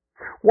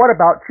 What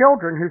about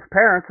children whose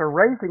parents are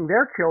raising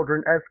their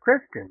children as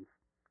Christians?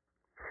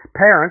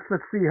 Parents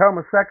that see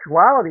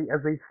homosexuality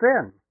as a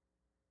sin.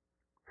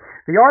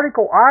 The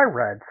article I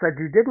read said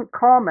you didn't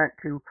comment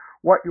to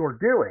what you're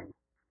doing.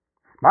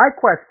 My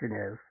question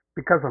is,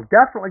 because I'm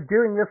definitely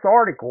doing this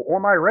article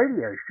on my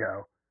radio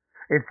show,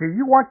 is do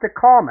you want to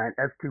comment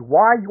as to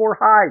why you're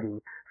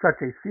hiding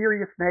such a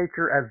serious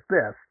nature as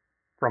this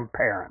from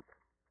parents?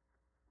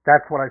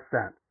 That's what I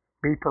sent.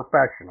 Be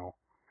professional.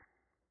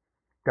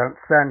 Don't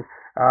send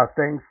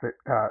things that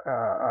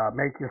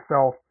make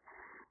yourself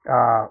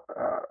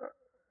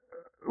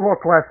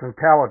look less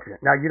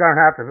intelligent. Now, you don't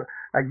have to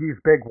use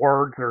big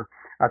words or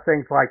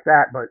things like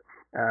that, but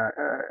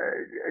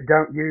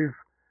don't use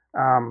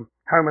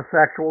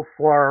homosexual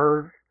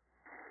slurs.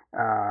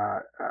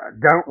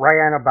 Don't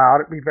rant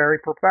about it. Be very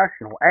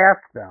professional.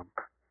 Ask them.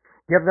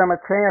 Give them a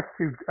chance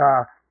to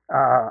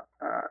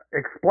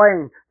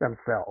explain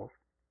themselves.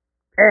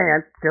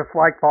 And just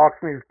like Fox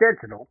News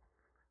Digital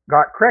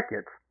got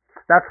crickets,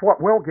 that's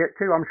what we'll get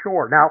too, I'm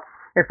sure. Now,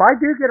 if I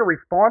do get a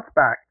response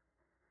back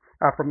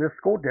from this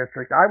school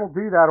district, I will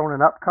do that on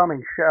an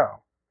upcoming show.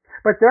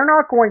 But they're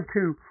not going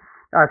to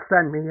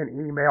send me an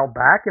email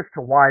back as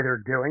to why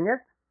they're doing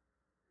it.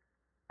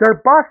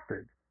 They're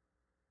busted.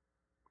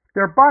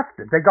 They're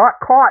busted. They got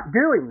caught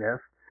doing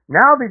this.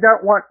 Now they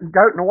don't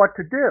know what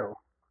to do.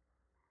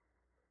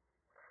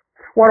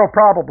 What'll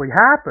probably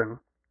happen,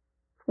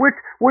 which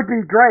would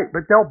be great,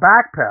 but they'll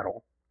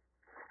backpedal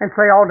and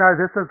say, oh no,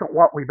 this isn't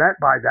what we meant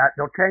by that.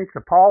 They'll change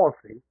the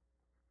policy.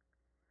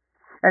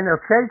 And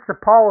they'll change the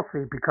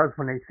policy because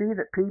when they see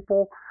that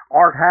people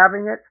aren't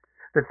having it,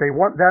 that they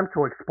want them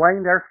to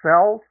explain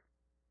themselves,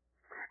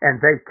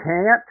 and they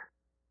can't,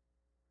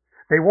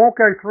 they won't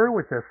go through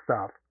with this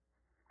stuff.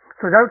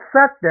 So don't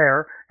sit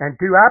there and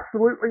do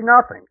absolutely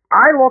nothing.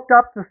 I looked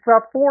up the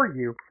stuff for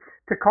you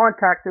to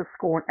contact this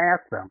school and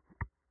ask them.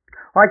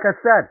 Like I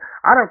said,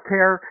 I don't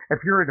care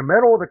if you're in the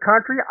middle of the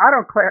country. I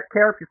don't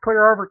care if you're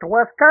clear over to the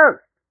West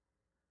Coast.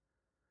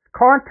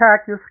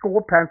 Contact this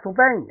school in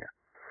Pennsylvania.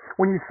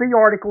 When you see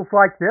articles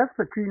like this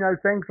that you know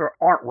things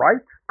aren't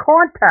right,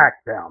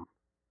 contact them.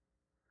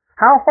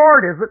 How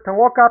hard is it to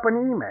look up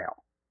an email?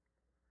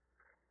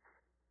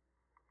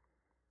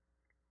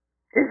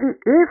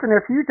 Even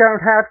if you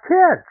don't have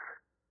kids.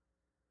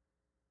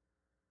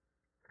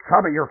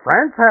 Some of your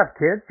friends have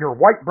kids. Your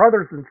white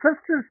brothers and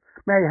sisters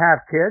may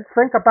have kids.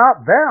 Think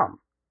about them.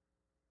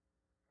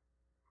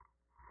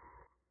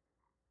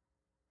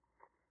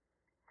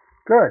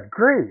 Good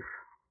grief.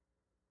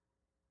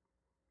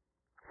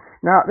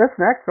 Now, this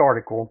next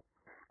article,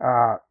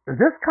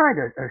 this kind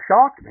of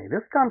shocked me.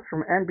 This comes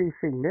from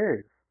NBC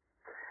News.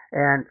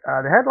 And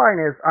the headline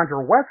is,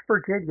 Under West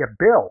Virginia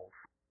Bills,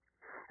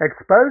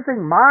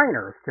 Exposing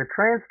Minors to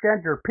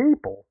Transgender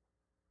People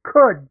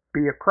Could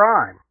Be a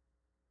Crime.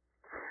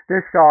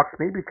 This shocks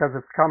me because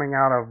it's coming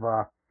out of,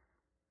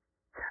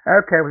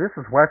 okay, well, this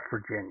is West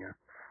Virginia.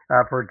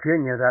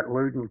 Virginia, that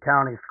Loudoun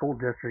County School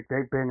District,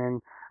 they've been in,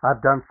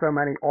 I've done so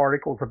many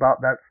articles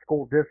about that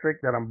school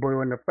district that I'm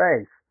blue in the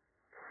face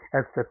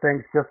as to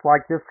things just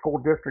like this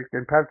school district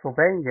in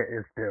Pennsylvania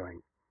is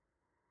doing.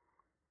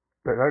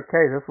 But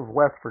okay, this is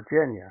West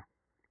Virginia.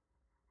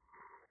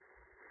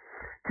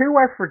 Two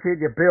West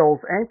Virginia bills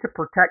aim to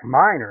protect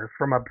minors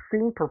from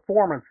obscene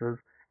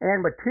performances and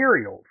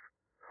materials,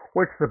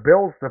 which the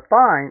bills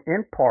define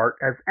in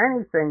part as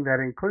anything that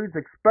includes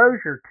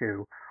exposure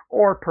to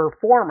or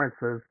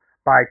performances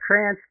by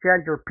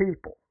transgender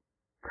people.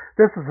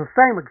 This is the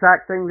same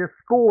exact thing this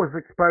school is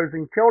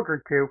exposing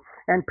children to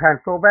in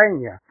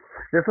Pennsylvania.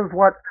 This is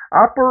what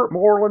Upper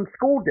Moreland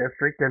School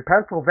District in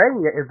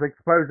Pennsylvania is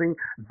exposing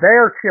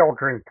their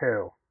children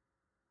to.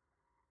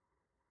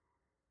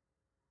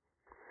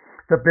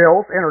 The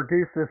bills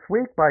introduced this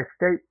week by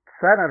State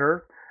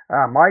Senator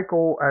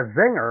Michael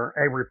Zinger,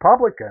 a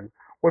Republican,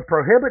 would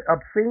prohibit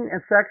obscene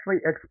and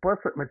sexually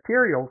explicit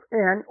materials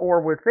in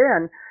or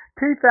within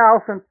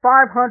 2,500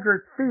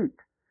 feet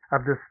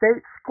of the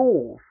state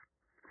schools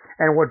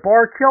and would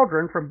bar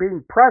children from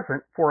being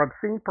present for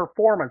obscene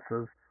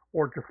performances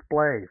or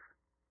displays.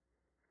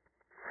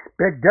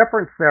 Big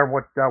difference there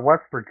what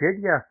West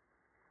Virginia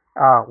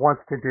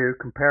wants to do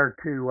compared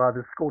to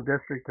the school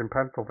district in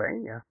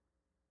Pennsylvania.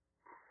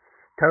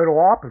 Total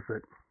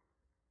opposite.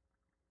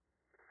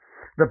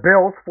 The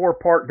bill's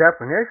four-part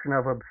definition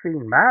of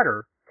obscene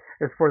matter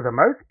is for the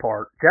most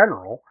part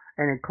general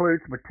and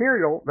includes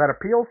material that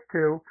appeals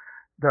to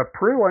the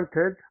prurient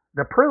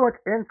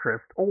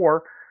interest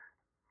or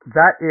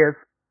that is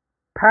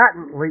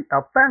patently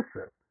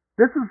offensive.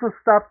 This is the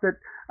stuff that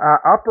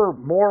Upper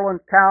Moreland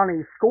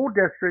County School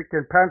District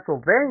in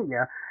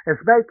Pennsylvania is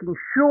making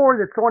sure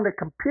that's on the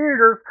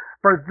computers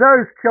for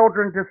those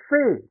children to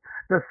see.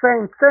 The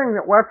same thing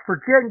that West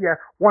Virginia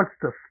wants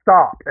to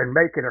stop and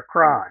make it a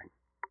crime.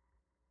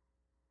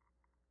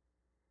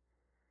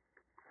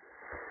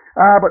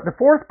 But the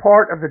fourth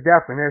part of the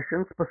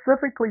definition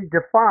specifically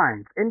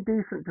defines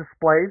indecent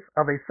displays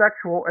of a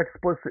sexual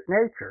explicit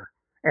nature,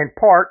 in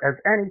part as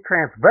any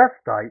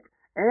transvestite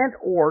and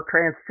or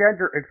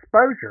transgender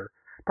exposure,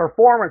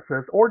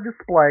 performances, or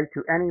display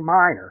to any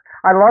minor.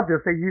 I love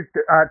this. They used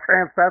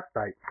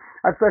transvestite.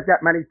 I've said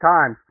that many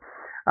times.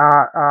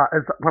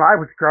 When I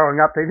was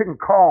growing up, they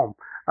didn't call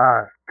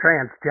them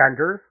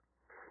transgenders.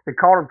 They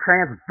called them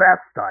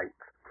transvestites.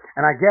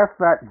 And I guess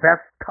that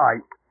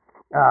vestite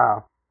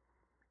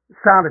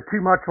sounded too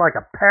much like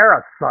a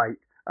parasite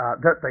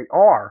that they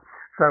are.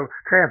 So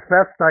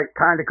transvestite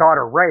kind of got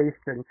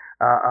erased, and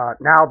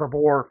now the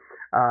more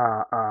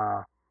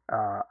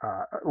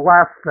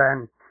less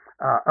than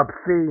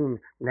obscene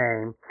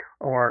name,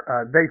 or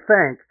they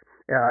think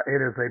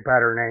it is a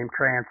better name,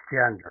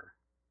 transgender.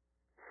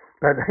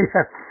 But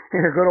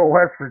in good old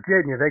West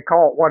Virginia, they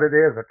call it what it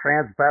is, a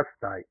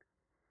transvestite.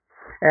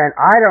 And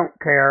I don't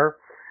care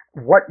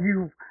what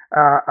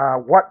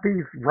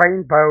these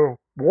rainbow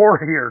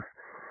warriors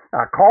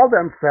call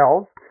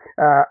themselves,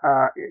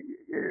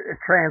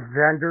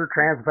 transgender,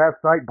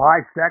 transvestite,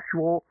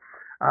 bisexual,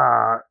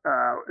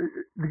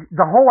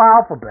 the whole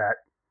alphabet.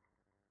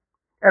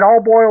 It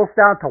all boils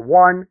down to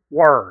one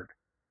word: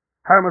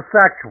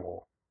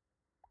 homosexual,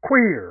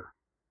 queer.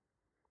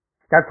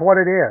 That's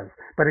what it is.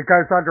 But it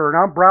goes under an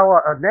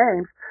umbrella of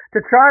names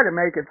to try to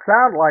make it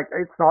sound like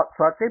it's not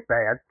such a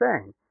bad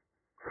thing.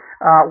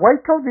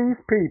 Wait till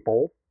these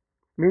people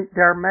meet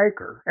their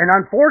maker. And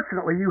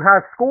unfortunately, you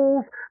have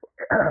schools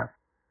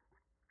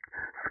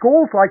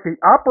like the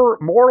Upper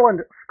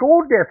Moreland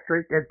School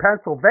District in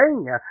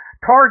Pennsylvania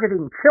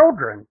targeting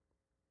children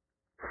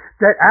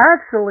that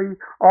actually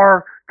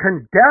are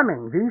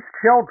condemning these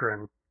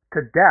children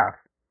to death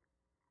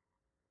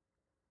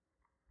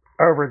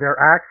over their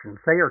actions.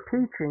 They are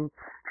teaching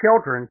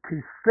children to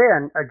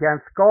sin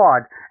against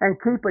God and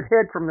keep it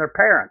hid from their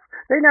parents.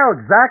 They know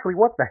exactly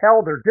what the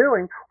hell they're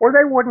doing, or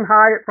they wouldn't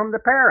hide it from the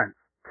parents.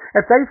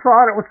 If they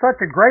thought it was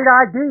such a great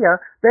idea,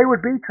 they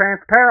would be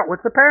transparent with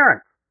the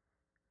parents.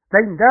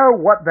 They know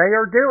what they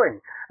are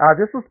doing.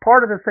 This is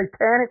part of the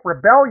satanic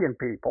rebellion,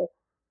 people.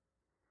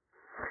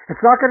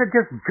 It's not going to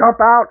just jump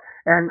out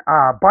and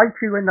bite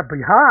you in the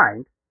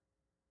behind.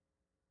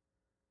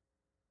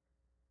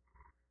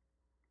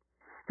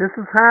 This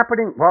is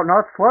happening, well,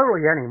 not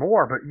slowly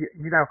anymore, but,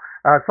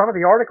 some of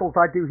the articles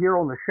I do here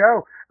on the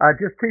show,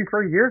 just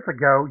 2-3 years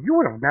ago, you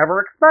would have never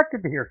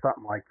expected to hear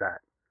something like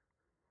that.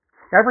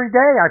 Every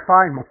day I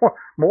find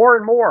more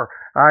and more.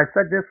 I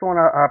said this on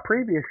a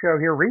previous show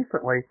here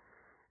recently,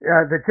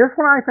 that just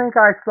when I think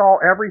I saw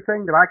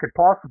everything that I could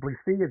possibly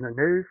see in the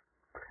news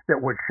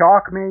that would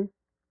shock me,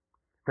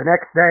 the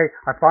next day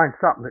I find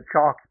something that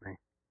shocks me.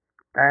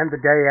 and the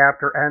day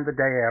after, and the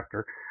day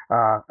after.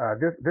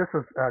 This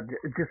is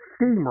just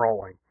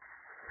steamrolling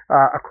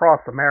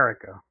across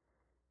America.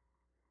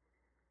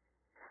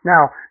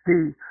 Now,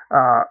 the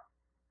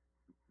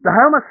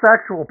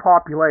homosexual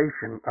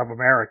population of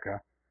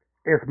America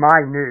is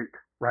minute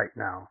right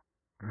now,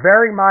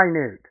 very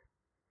minute.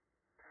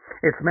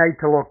 It's made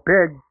to look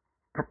big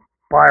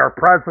by our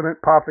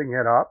president puffing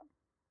it up,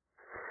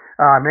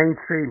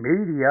 mainstream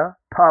media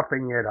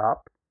puffing it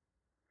up,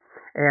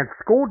 and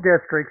school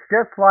districts,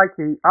 just like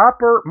the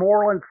Upper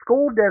Moreland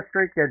School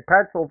District in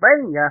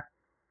Pennsylvania,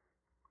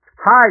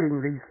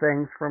 hiding these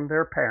things from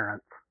their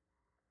parents.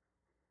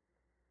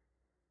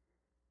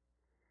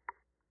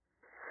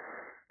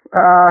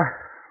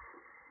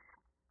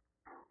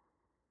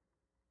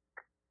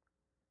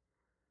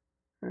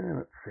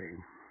 Let's see.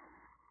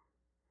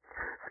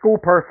 School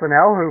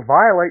personnel who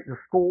violate the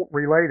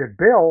school-related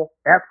bill,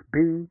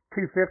 SB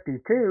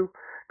 252,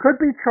 could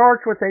be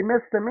charged with a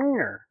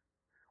misdemeanor,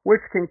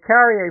 which can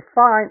carry a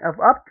fine of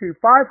up to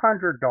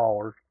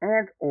 $500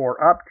 and or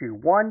up to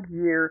 1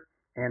 year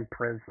in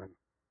prison.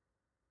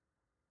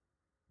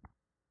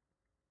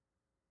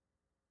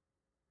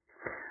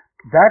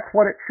 That's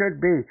what it should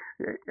be.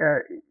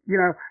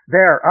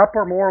 Their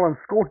Upper Moreland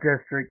School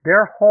District,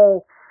 their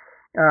whole,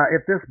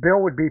 if this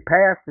bill would be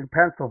passed in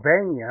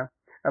Pennsylvania,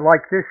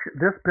 like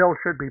this bill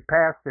should be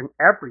passed in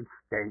every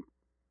state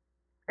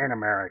in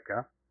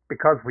America,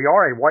 because we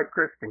are a white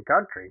Christian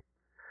country.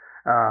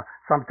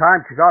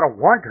 Sometimes you gotta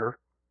wonder,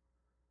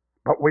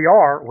 but we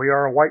are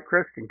a white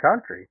Christian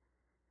country.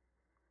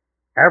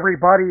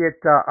 Everybody at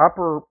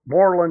Upper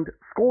Moreland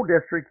School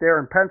District there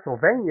in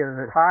Pennsylvania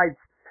that hides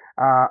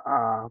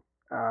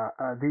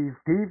these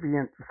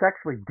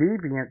sexually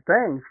deviant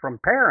things from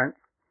parents,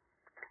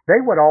 they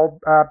would all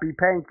be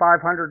paying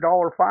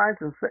 $500 fines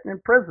and sitting in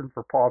prison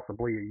for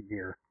possibly a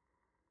year.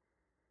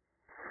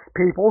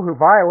 People who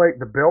violate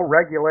the bill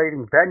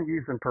regulating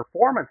venues and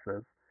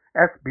performances,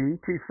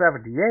 SB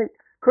 278,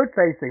 could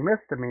face a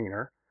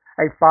misdemeanor,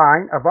 a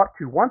fine of up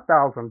to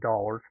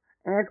 $1,000,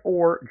 and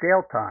or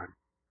jail time.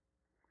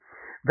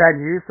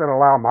 Venues that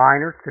allow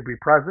minors to be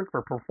present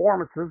for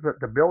performances that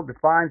the bill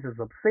defines as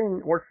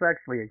obscene or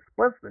sexually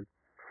explicit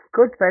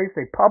could face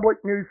a public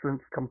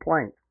nuisance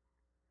complaint.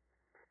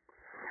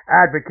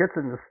 Advocates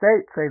in the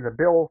state say the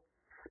bills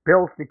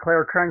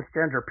declare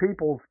transgender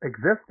people's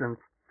existence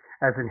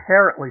as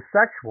inherently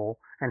sexual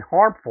and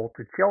harmful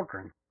to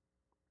children.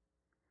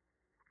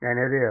 And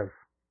it is.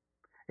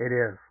 It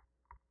is.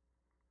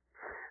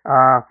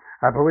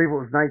 I believe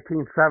it was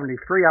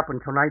 1973, up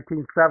until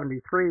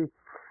 1973,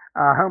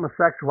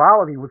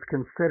 homosexuality was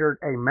considered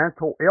a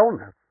mental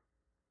illness.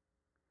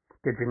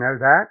 Did you know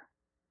that?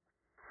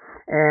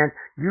 And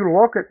you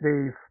look at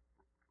these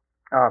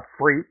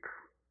freaks,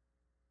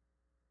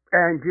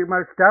 and you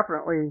most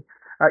definitely,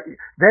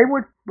 they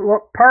would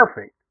look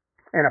perfect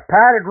in a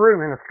padded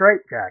room in a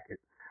straitjacket.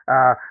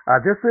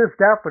 This is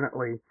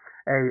definitely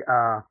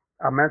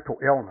a mental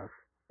illness.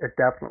 It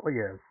definitely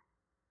is.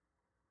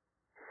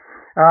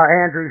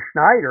 Andrew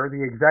Schneider,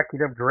 the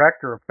executive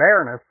director of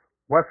Fairness,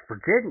 West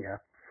Virginia,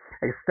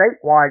 a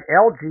statewide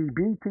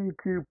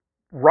LGBTQ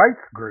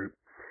rights group,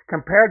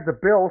 compared the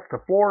bills to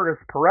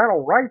Florida's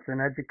parental rights in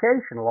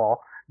education law,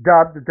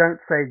 dubbed the Don't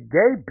Say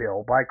Gay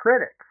bill by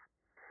critics,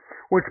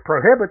 which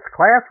prohibits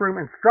classroom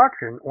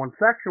instruction on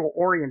sexual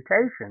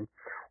orientation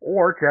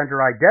or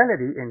gender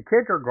identity in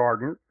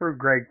kindergarten through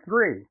grade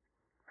 3,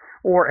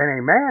 or in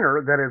a manner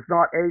that is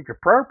not age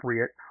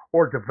appropriate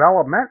or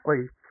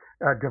developmentally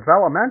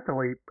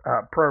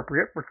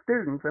appropriate for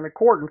students in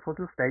accordance with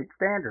the state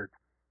standards.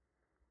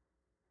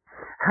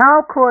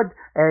 How could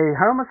a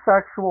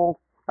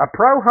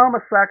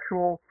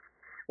pro-homosexual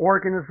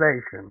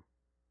organization,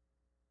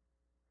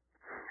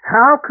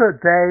 how could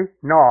they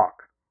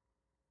knock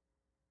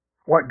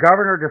what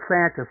Governor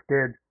DeSantis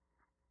did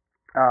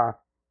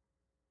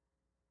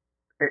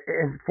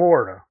in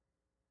Florida?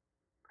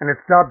 And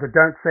it's dubbed the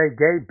Don't Say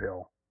Gay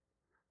bill.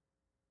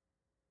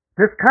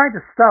 This kind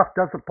of stuff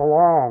doesn't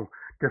belong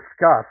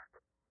discussed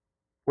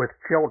with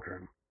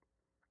children.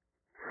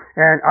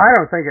 And I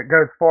don't think it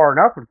goes far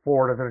enough in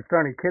Florida that it's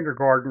only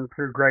kindergarten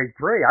through grade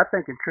 3. I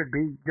think it should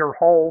be your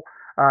whole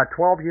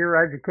 12-year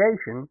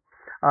education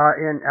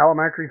in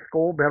elementary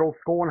school, middle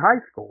school, and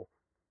high school.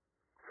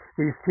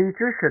 These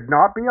teachers should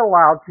not be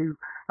allowed to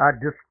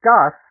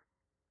discuss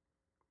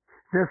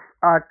this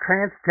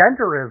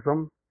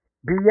transgenderism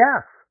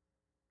BS.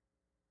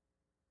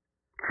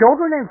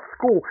 Children in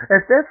school,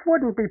 if this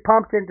wouldn't be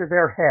pumped into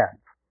their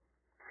heads,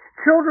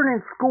 children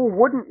in school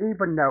wouldn't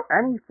even know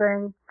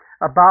anything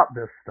about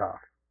this stuff.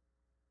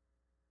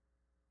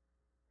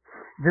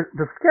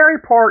 The scary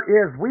part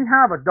is we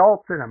have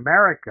adults in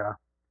America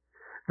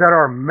that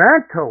are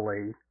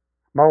mentally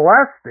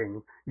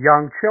molesting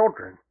young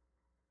children.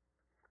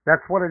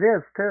 That's what it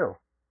is, too.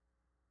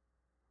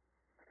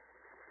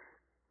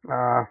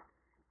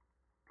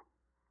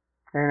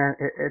 And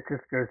it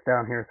just goes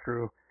down here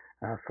through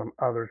some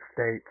other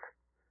states.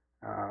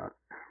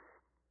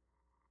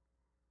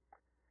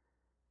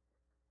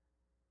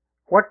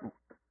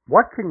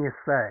 What can you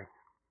say?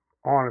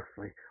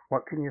 Honestly,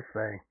 what can you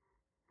say?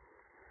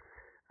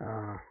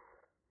 Uh,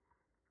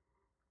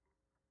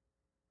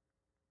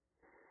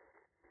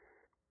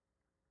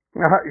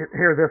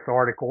 Hear this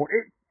article,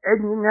 and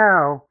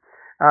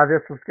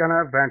this is going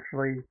to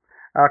eventually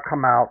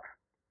come out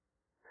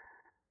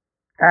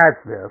as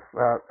this.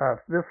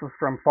 This is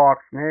from Fox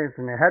News,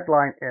 and the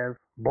headline is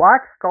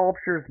Black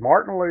Sculpture's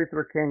Martin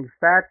Luther King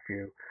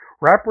statue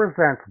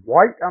represents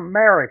white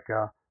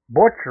America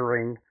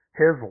butchering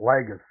his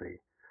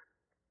legacy,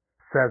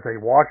 says a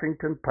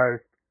Washington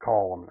Post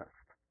columnist.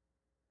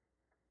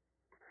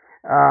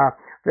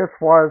 This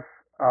was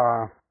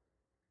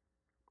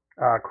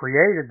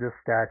created, this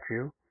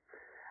statue,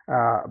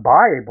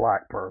 by a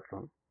black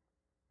person.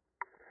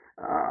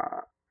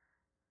 Uh,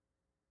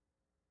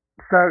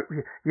 so,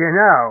 it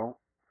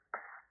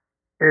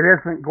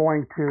isn't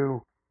going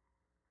to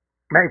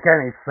make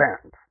any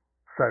sense,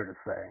 so to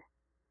say.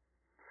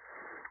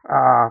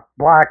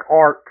 Black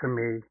art to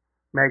me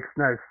makes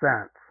no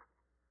sense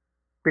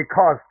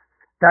because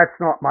that's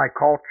not my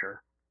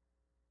culture.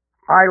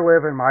 I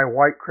live in my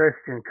white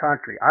Christian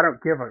country. I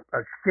don't give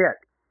a shit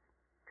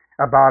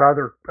about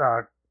other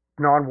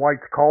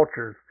non-white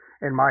cultures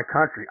in my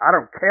country. I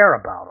don't care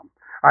about them.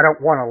 I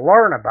don't want to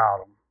learn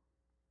about them.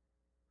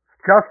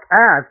 Just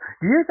as,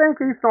 do you think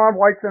these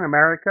non-whites in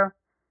America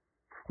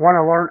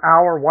want to learn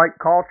our white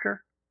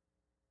culture?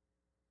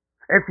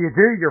 If you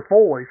do, you're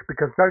foolish,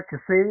 because don't you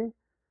see?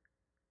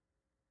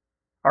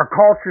 Our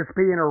culture's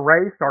being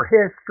erased, our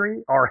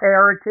history, our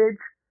heritage,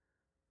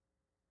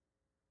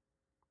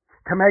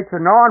 to make the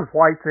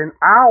non-whites in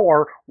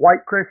our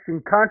white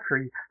Christian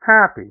country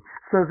happy,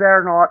 so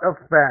they're not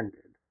offended.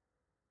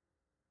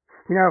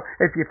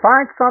 If you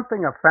find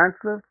something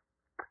offensive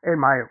in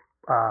my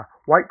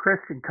white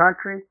Christian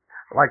country,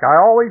 like I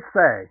always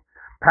say,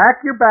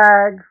 pack your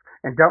bags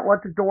and don't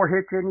let the door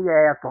hit you in the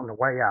ass on the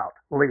way out.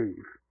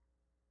 Leave.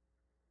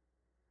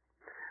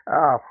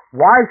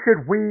 Why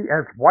should we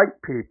as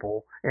white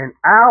people in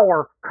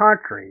our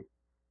country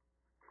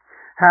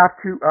have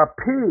to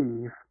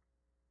appease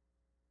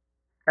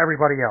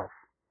everybody else?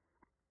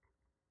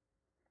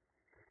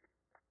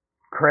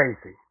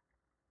 Crazy.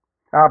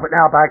 But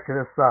now back to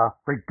this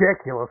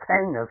ridiculous,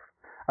 heinous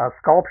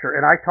sculpture.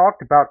 And I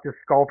talked about this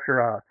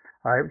sculpture,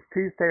 it was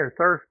Tuesday or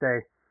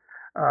Thursday,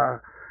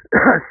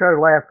 show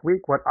last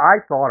week, what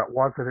I thought it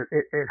was. That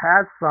it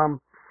has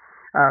some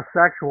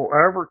sexual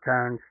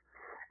overtones,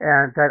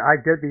 and that I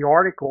did the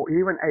article,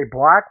 even a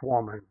black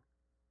woman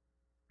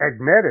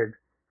admitted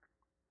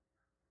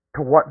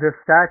to what this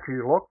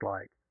statue looked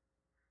like.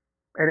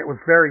 And it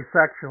was very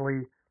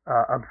sexually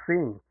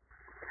obscene.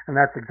 And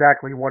that's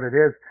exactly what it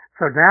is.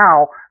 So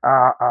now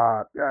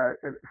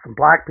some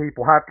black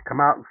people have to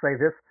come out and say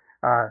this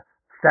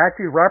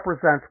statue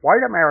represents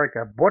white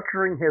America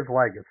butchering his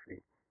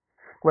legacy.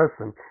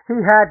 Listen, he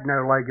had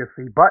no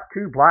legacy but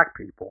to black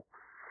people.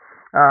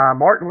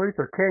 Martin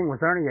Luther King was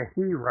only a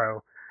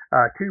hero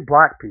to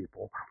black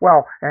people.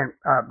 Well, and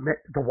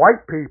the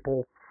white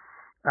people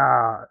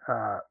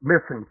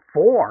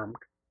misinformed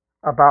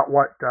about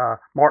what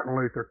Martin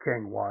Luther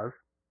King was.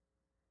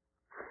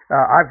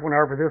 I've went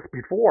over this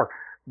before.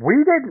 We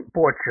didn't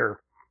butcher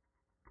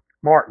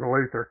Martin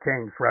Luther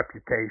King's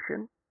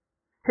reputation.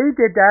 He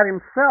did that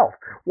himself.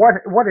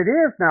 What it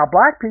is now,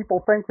 black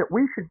people think that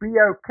we should be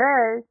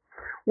okay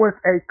with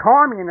a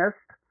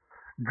communist,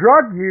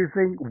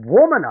 drug-using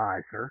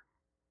womanizer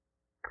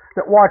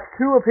that watched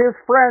two of his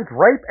friends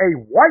rape a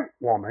white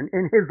woman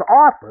in his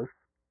office.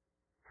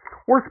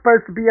 We're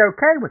supposed to be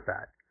okay with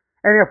that.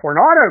 And if we're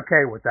not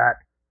okay with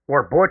that,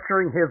 we're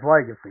butchering his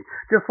legacy.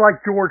 Just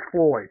like George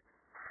Floyd.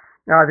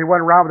 They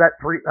went around with that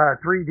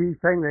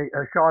 3D thing they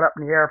shot up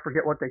in the air. I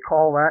forget what they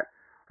call that.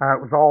 It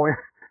was all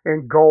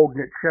in gold,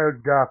 and it showed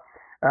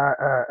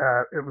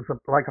it was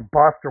like a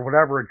bust or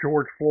whatever of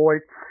George Floyd.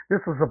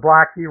 This was a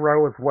black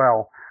hero as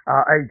well,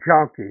 a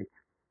junkie.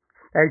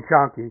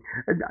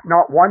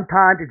 Not one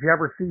time did you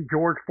ever see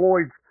George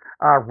Floyd's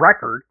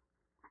record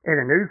in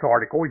a news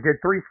article. He did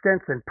 3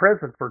 stints in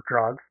prison for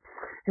drugs.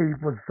 He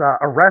was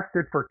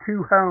arrested for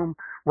 2 home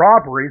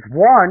robberies,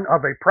 one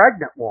of a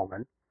pregnant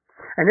woman.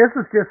 And this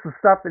is just the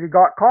stuff that he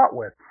got caught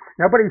with.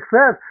 Nobody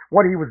says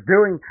what he was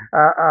doing,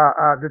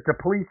 that the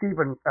police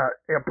even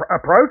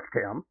approached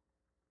him.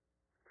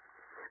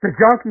 The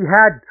junkie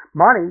had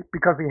money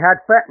because he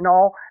had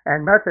fentanyl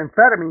and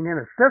methamphetamine in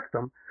his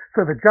system.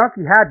 So the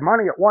junkie had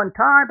money at one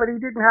time, but he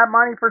didn't have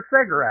money for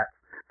cigarettes.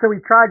 So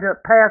he tried to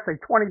pass a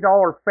 $20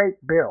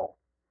 fake bill.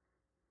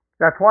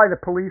 That's why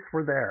the police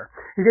were there.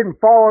 He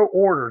didn't follow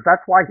orders.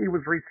 That's why he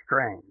was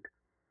restrained.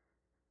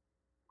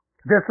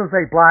 This is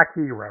a black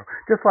hero.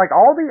 Just like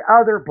all the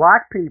other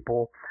black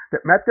people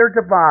that met their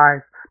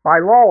demise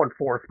by law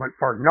enforcement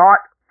for not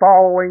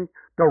following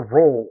the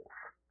rules.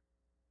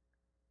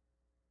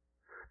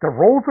 The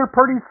rules are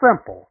pretty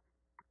simple.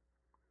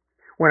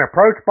 When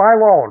approached by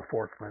law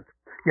enforcement,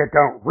 you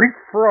don't reach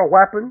for a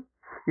weapon,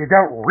 you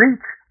don't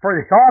reach for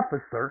the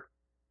officer,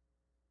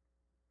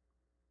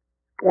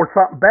 or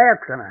something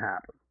bad's going to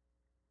happen.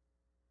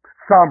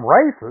 Some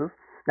races,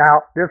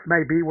 now this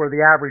may be where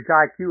the average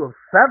IQ of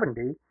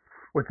 70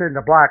 within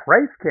the black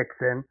race kicks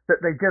in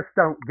that they just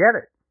don't get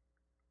it.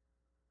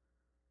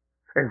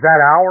 Is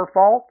that our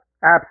fault?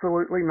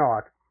 Absolutely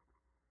not.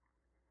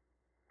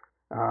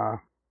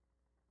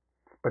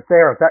 But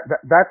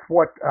that's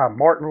what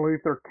Martin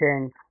Luther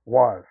King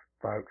was,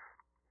 folks.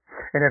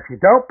 And if you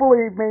don't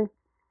believe me,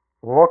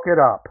 look it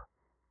up.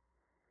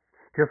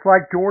 Just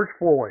like George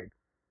Floyd,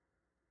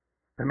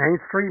 the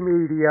mainstream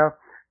media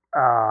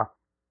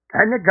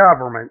and the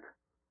government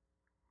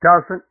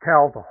doesn't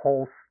tell the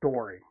whole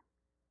story.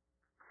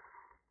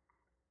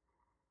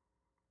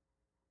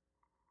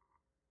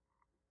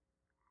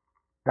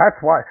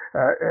 That's why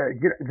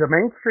the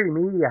mainstream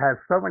media has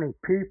so many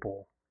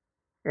people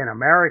in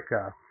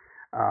America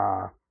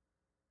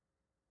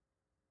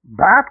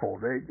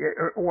baffled,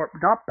 or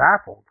not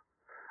baffled.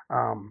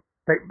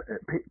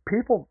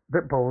 People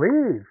that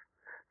believe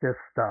this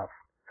stuff.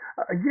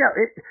 Did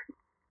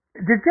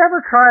you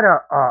ever try to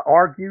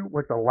argue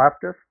with a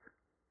leftist?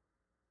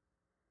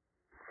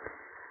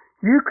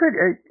 You could,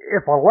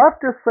 if a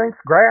leftist thinks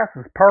grass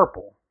is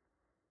purple,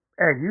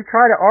 and you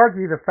try to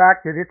argue the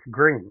fact that it's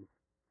green,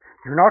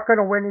 you're not going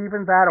to win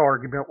even that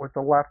argument with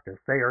the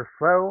leftists. They are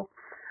so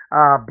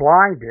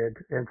blinded,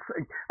 and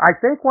I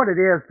think what it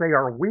is, they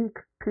are weak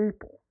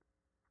people.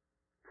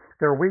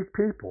 They're weak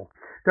people.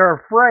 They're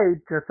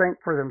afraid to think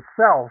for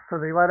themselves, so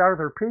they let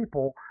other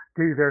people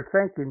do their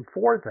thinking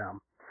for them.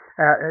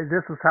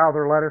 This is how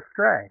they're led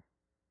astray.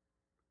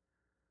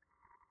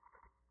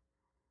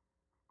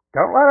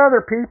 Don't let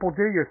other people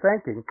do your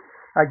thinking.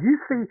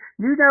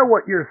 You know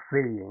what you're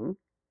seeing.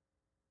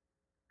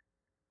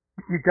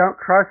 You don't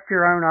trust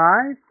your own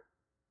eyes?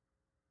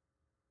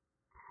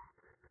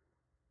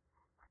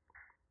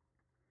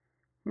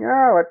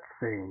 Yeah, let's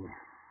see.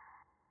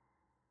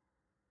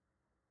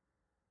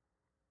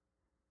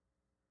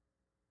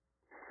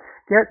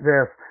 Get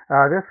this.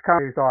 This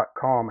comes from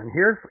 .com, and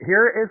here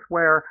is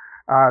where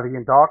the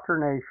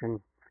indoctrination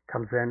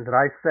comes in. That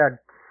I said,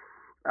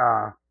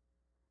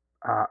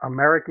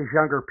 America's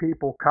younger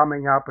people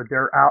coming up, and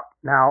they're out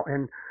now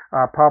in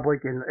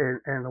public in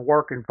the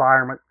work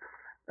environment.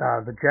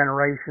 The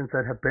generations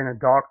that have been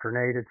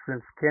indoctrinated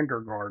since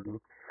kindergarten,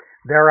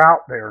 they're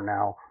out there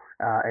now,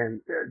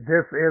 and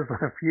this is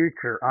the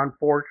future,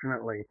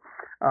 unfortunately,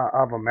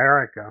 of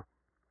America.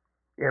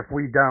 If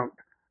we don't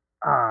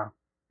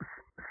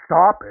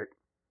stop it.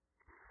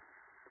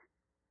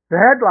 The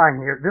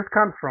headline here, this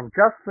comes from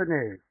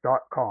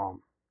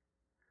justthenews.com.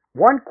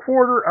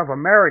 1/4 of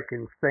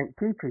Americans think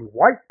teaching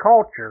white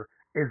culture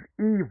is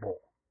evil.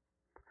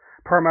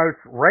 Promotes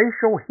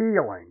racial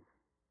healing.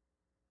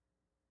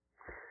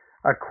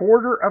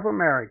 1/4 of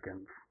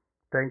Americans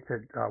think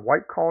that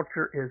white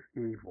culture is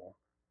evil.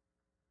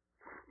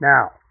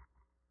 Now,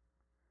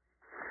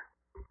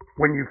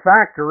 when you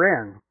factor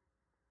in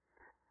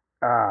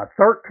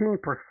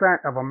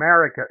 13% of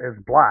America is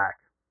black,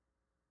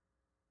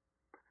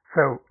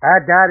 so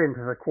add that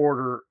into the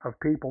 1/4 of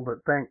people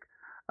that think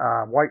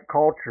white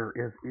culture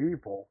is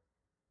evil,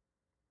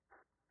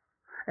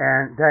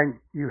 and then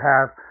you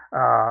have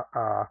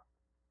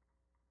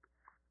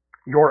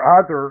your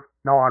other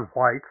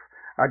non-whites,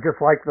 just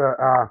like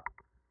the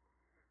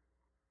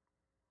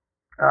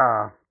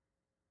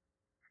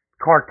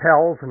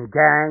cartels and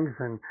gangs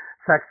and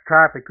sex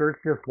traffickers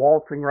just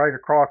waltzing right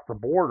across the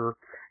border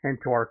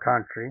into our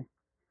country.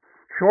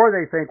 Sure,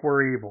 they think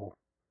we're evil.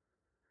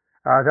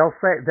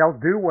 They'll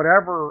do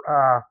whatever,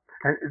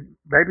 and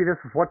maybe this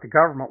is what the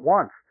government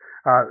wants.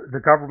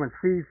 The government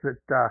sees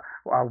that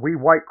we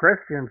white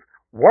Christians,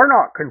 we're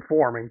not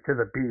conforming to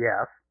the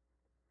BS.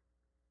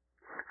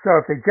 So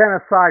if they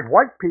genocide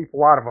white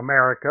people out of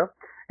America,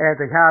 and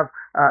they have,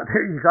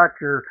 you got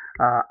your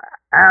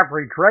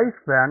average race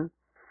then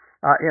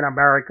in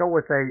America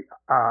with a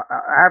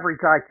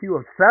average IQ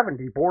of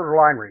 70,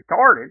 borderline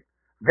retarded,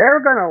 they're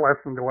going to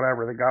listen to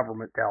whatever the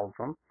government tells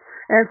them.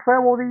 And so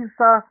will these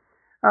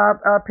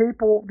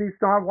people, these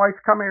non-whites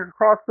coming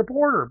across the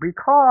border,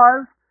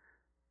 because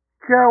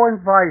Joe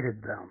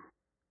invited them.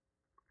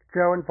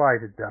 Joe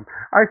invited them.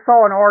 I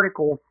saw an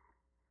article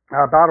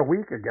about a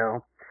week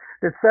ago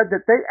that said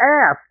that they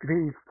asked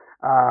these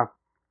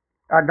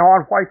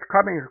non-whites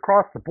coming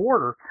across the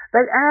border,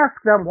 they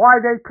asked them why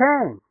they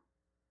came.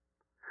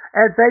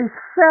 And they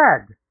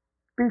said,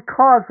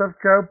 because of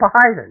Joe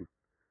Biden.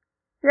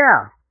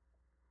 Yeah.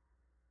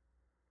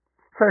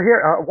 So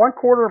here,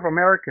 1/4 of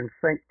Americans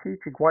think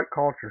teaching white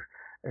culture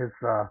is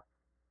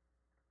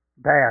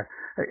bad.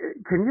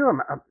 Can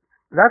you?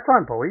 That's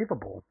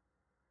unbelievable.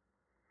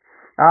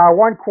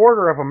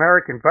 1/4 of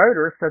American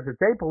voters said that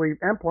they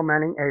believe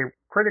implementing a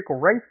critical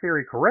race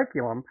theory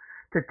curriculum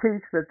to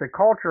teach that the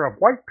culture of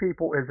white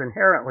people is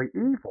inherently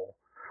evil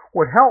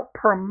would help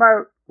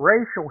promote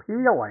racial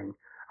healing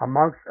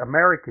amongst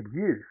American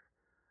youth,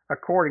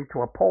 according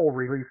to a poll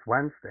released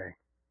Wednesday.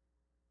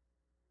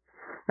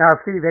 Now,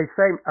 see, they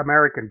say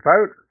American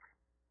voters.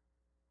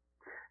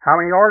 How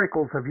many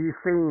articles have you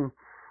seen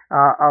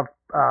of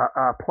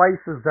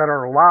places that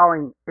are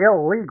allowing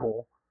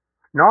illegal,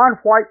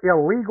 non-white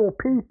illegal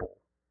people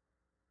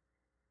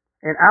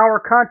in our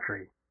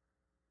country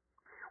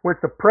with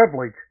the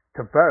privilege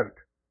to vote?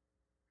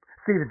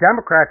 See, the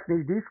Democrats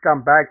need these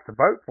scumbags to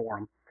vote for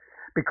them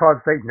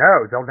because they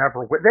know they'll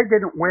never win. They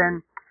didn't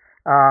win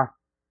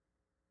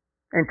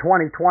in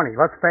 2020.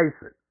 Let's face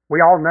it.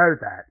 We all know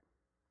that.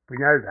 We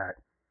know that.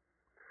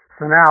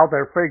 So now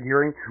they're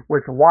figuring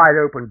with wide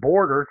open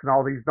borders and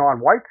all these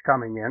non-whites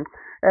coming in,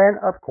 and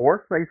of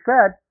course they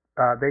said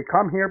they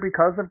come here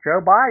because of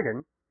Joe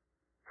Biden.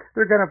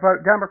 They're going to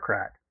vote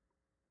Democrat.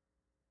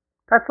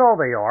 That's all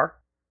they are.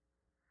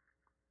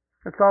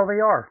 That's all they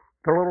are.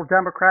 They're little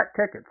Democrat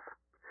tickets.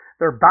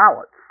 They're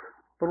ballots,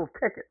 little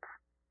tickets.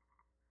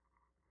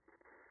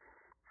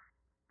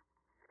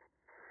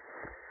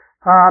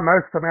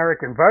 Most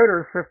American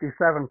voters,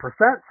 57%,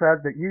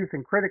 said that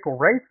using critical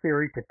race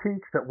theory to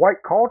teach that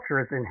white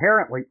culture is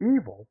inherently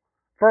evil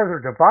further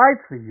divides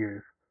the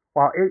youth,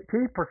 while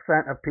 18%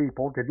 of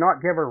people did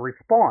not give a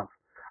response,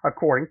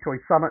 according to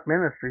a Summit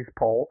Ministries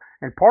poll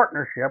in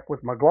partnership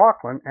with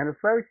McLaughlin and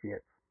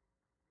Associates.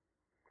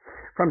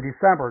 From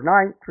December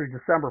 9th through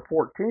December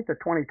 14th of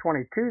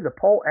 2022, the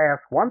poll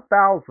asked 1,000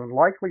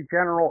 likely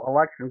general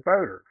election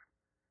voters,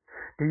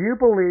 do you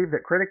believe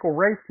that critical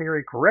race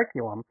theory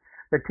curriculum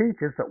that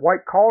teaches that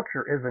white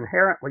culture is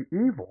inherently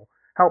evil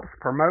helps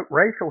promote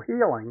racial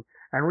healing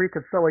and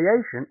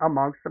reconciliation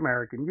amongst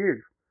American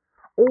youth,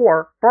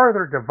 or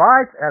further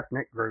divides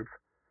ethnic groups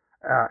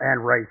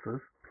and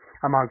races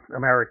amongst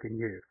American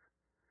youth?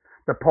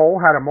 The poll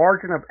had a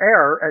margin of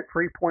error at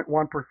 3.1%.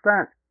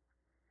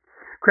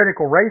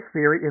 Critical race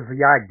theory is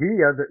the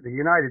idea that the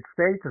United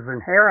States is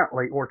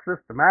inherently or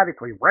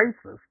systematically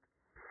racist.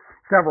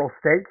 Several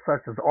states,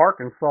 such as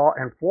Arkansas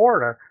and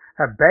Florida,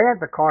 have banned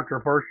the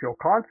controversial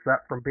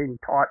concept from being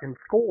taught in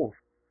schools.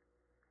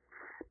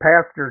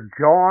 Pastor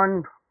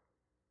John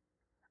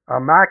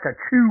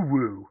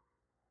Makachuwu,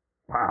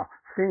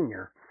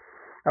 Sr.,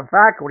 a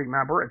faculty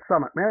member at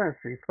Summit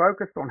Ministries,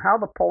 focused on how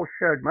the poll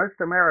showed most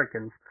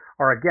Americans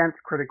are against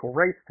critical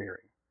race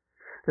theory.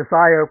 This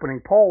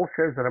eye-opening poll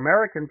shows that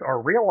Americans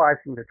are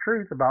realizing the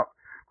truth about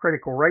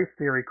critical race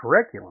theory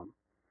curriculum.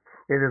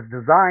 It is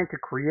designed to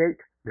create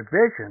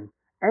division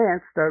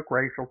and stoke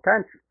racial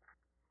tensions.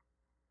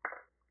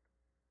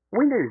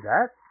 We knew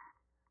that.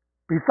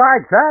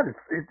 Besides that,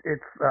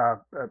 it's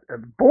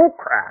bull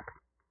crap.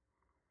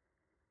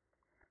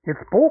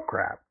 It's bull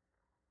crap.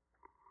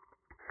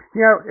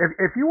 You know,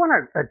 if you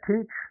want to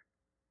teach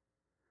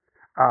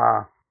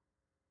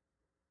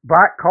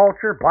black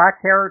culture,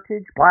 black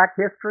heritage, black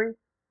history,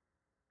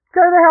 go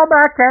the hell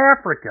back to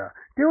Africa.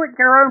 Do it in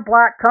your own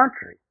black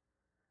country.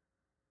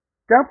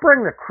 Don't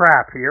bring the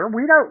crap here.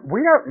 We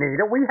don't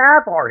need it. We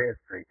have our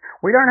history.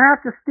 We don't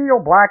have to steal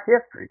black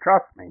history.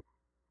 Trust me.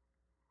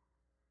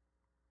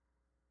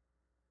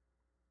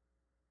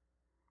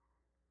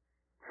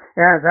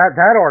 And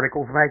that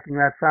article's making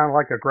that sound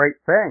like a great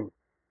thing.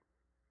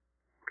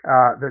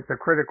 That the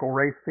critical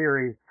race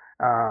theory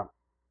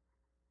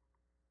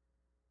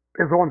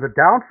is on the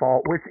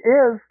downfall, which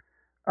is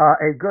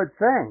a good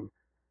thing.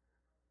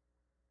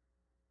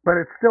 But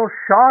it's still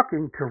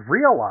shocking to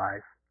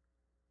realize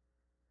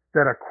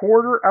that a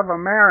quarter of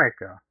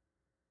America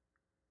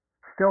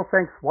still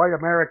thinks white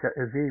America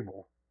is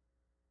evil.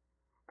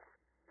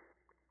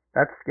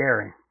 That's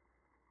scary.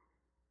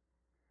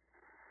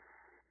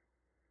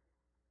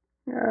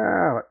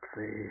 Let's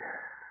see.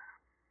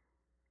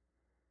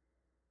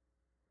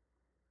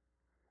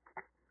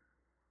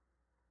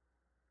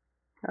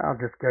 I'll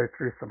just go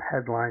through some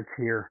headlines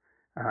here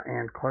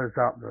and close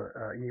out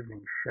the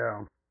evening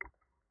show.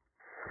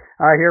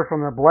 I hear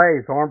from the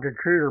Blaze, armed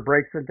intruder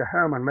breaks into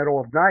home in middle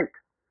of night,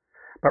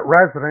 but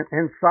resident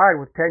inside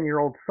with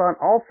 10-year-old son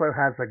also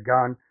has a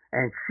gun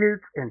and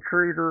shoots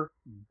intruder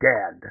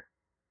dead.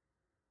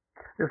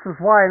 This is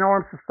why an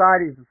armed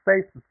society is a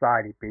safe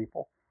society,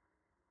 people.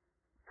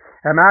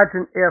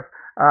 Imagine if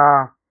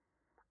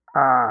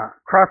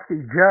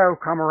Krusty Joe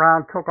come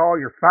around, took all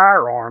your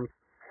firearms,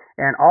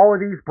 and all of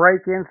these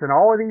break-ins and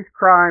all of these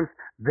crimes,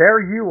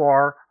 there you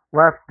are,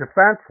 left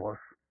defenseless.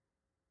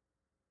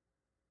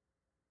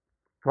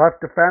 Left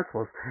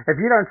defenseless. If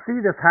you don't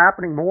see this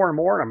happening more and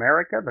more in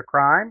America, the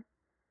crime,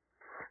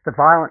 the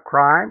violent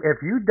crime,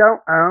 if you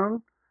don't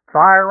own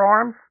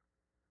firearms,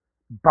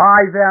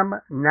 buy them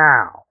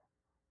now.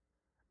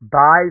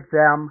 Buy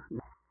them now.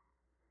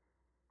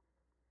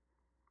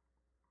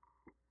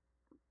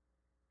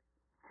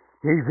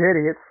 These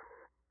idiots.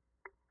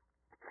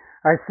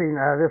 I seen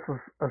this was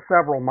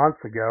several months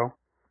ago,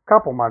 a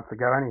couple months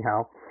ago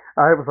anyhow.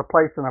 It was a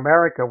place in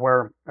America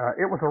where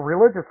it was a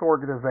religious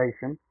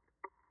organization,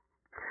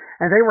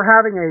 and they were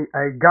having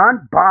a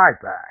gun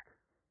buyback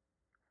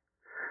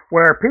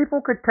where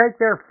people could take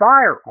their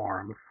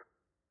firearms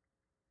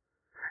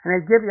and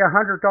they'd give you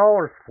 $100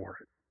 for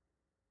it.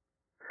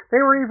 They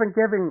were even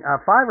giving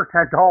 $5 or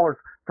 $10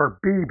 for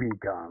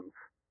BB guns.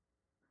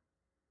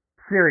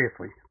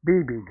 Seriously,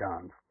 BB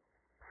guns.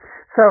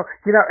 So,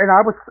 you know, and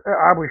I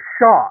was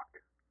shocked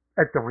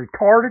at the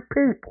retarded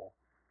people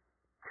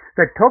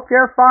that took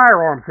their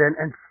firearms in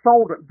and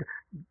sold it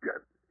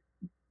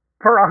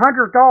for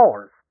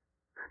 $100.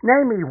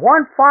 Name me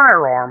one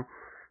firearm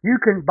you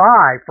can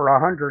buy for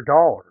 $100.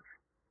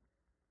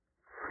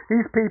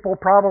 These people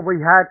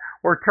probably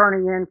were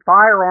turning in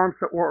firearms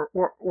that were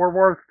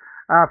worth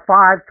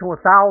 $5,000 to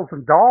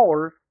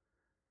 $1,000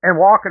 and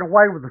walking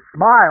away with a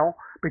smile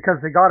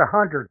because they got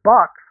 $100,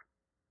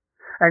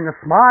 and the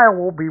smile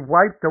will be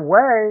wiped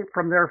away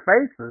from their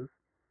faces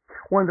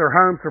when their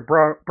homes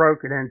are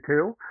broken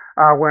into,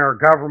 when our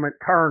government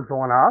turns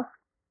on us,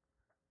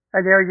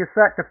 and there you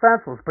sat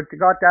defenseless, but you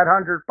got that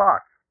 $100.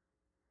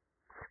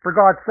 For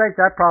God's sake,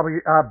 that probably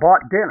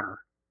bought dinner.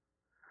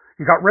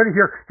 You got rid of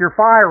your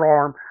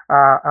firearm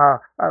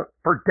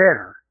for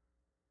dinner.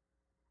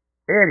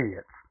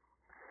 Idiots.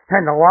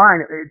 And the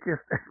line,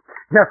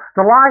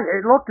 the line,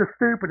 it looked as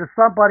stupid as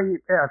somebody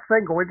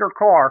single in their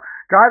car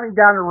driving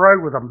down the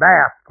road with a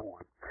mask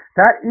on.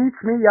 That eats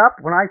me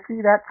up when I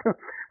see that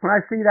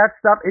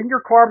stuff in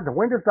your car with the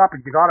windows up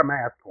and you got a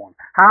mask on.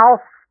 How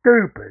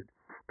stupid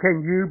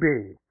can you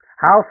be?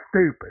 How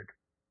stupid.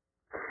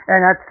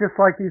 And that's just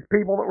like these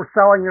people that were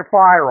selling their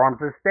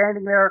firearms. They're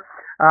standing there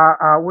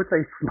with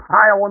a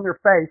smile on their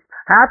face,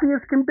 happy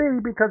as can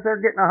be because they're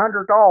getting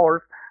 $100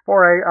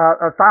 for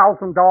a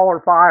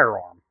 $1,000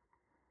 firearm.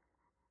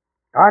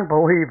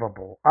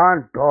 Unbelievable.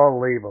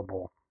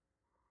 Unbelievable.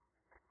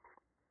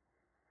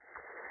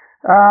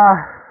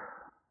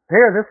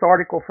 Here, this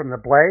article from The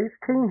Blaze.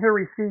 Teen who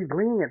received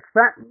lenient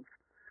sentence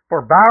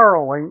for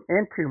barreling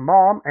into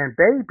mom and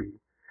baby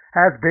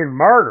has been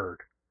murdered.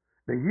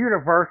 The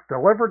universe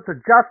delivered the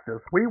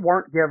justice we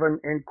weren't given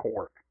in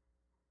court.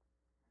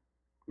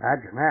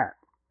 Imagine that.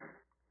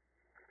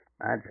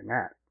 Imagine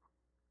that.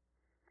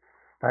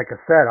 Like I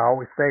said, I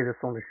always say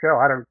this on the show.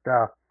 I don't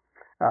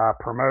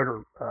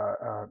promote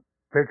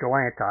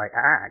vigilante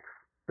acts,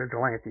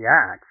 vigilante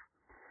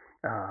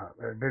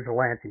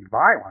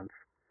violence,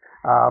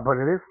 but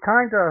it is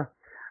kind of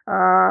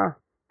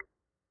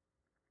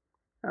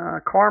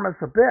karma's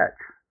a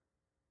bitch,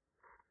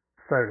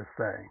 so to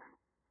say.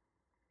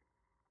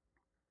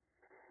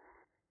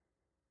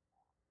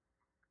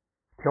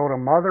 Killed a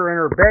mother and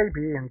her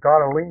baby and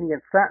got a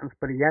lenient sentence,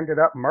 but he ended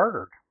up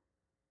murdered.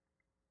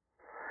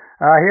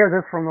 Hear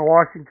this from the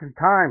Washington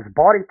Times.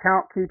 Body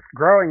count keeps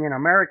growing in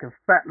America's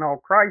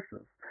fentanyl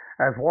crisis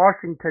as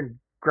Washington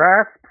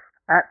grasps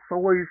at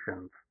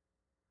solutions.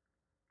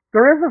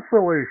 There is a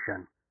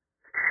solution.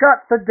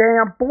 Shut the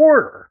damn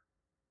border.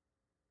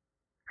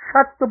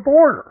 Shut the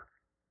border.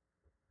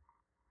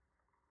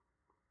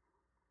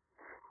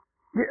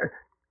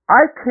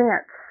 I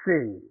can't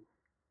see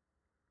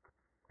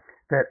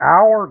that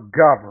our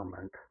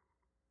government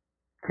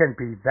can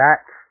be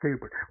that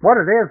stupid. What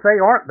it is, they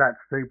aren't that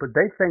stupid.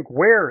 They think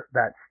we're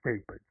that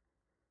stupid.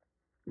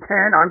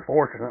 And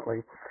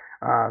unfortunately,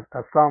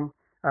 some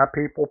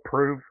people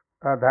prove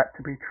that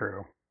to be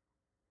true.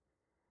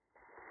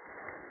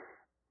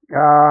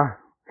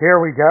 Here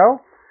we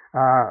go.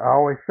 I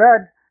always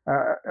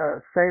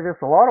say this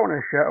a lot on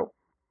this show.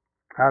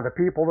 The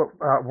people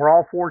that were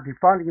all for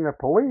defunding the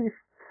police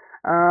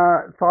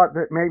thought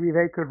that maybe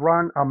they could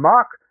run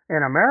amok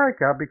in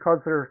America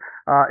because there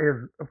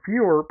is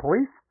fewer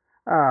police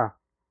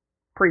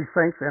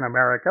precincts in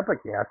America. But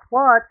guess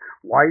what?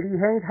 Whitey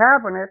ain't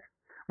having it.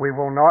 We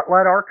will not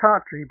let our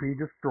country be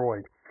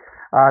destroyed.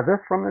 This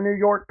from the New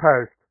York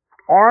Post.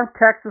 Armed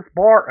Texas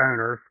bar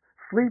owners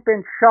sleep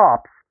in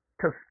shops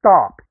to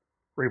stop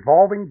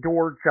revolving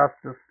door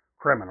justice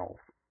criminals.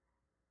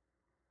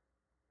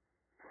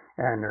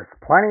 And there's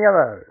plenty of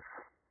those.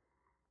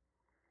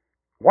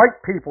 White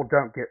people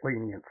don't get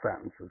lenient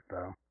sentences,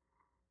 though.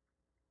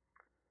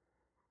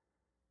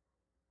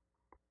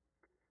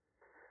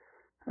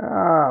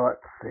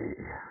 Let's see.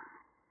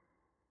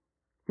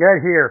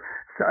 Get here.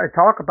 So I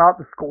talk about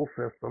the school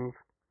systems.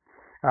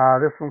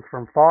 This one's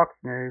from Fox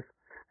News.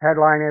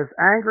 Headline is,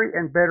 Angry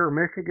and Bitter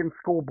Michigan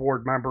School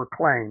Board Member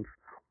Claims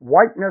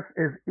Whiteness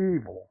is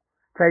Evil.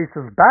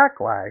 Faces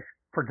backlash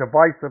for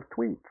divisive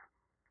tweets.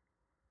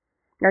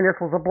 And this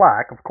was a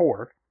black, of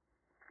course.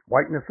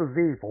 Whiteness is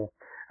evil.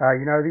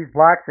 These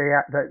blacks,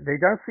 they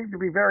don't seem to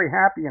be very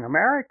happy in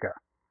America.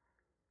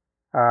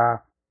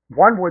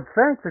 One would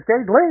think that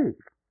they'd leave.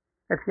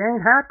 If you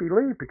ain't happy,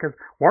 leave, because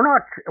we're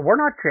not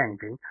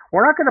changing.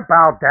 We're not going to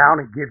bow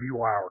down and give you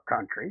our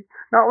country.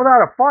 Not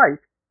without a fight.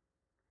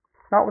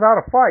 Not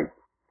without a fight.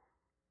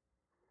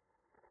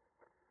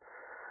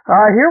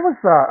 Here was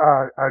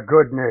a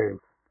good news.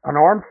 An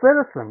armed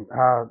citizen.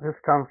 This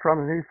comes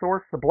from the news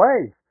source, The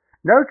Blaze.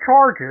 No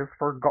charges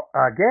for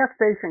a gas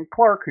station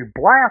clerk who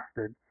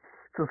blasted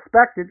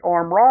suspected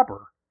armed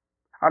robber.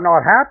 I'm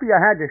not happy I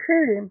had to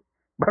shoot him,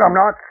 but I'm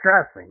not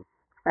stressing.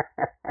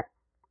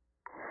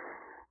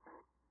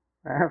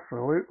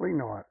 Absolutely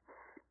not.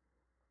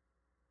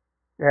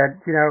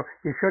 And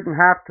you shouldn't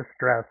have to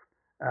stress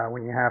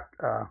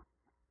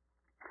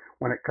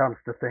when it comes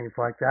to things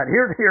like that.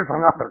 Here's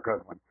another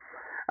good one.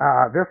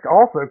 This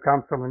also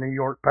comes from the New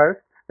York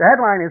Post. The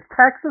headline is,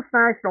 Texas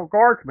National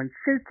Guardsman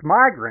shoots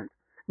migrant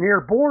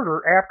near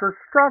border after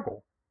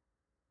struggle.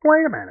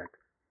 Wait a minute.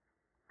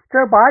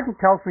 Joe Biden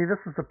tells me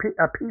this is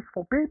a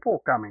peaceful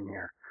people coming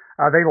here.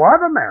 They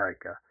love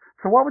America.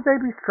 So what would they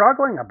be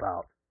struggling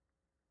about?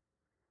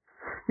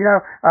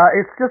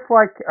 It's just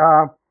like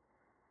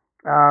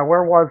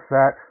where was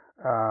that?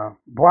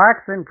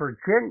 Blacks in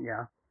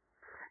Virginia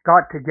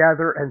got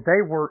together, and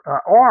they were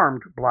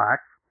armed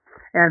blacks,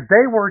 and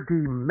they were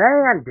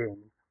demanding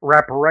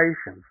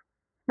reparations.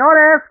 Not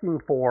asking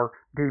for,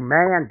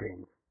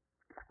 demanding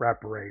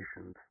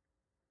reparations.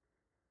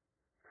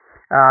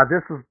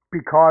 This is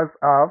because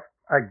of,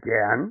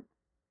 again,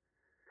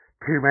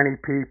 too many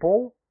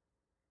people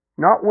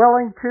not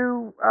willing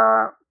to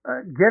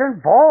get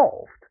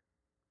involved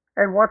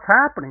in what's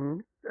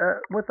happening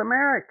with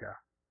America.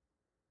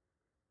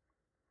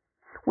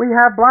 We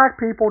have black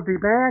people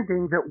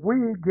demanding that we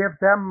give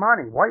them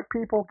money. White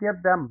people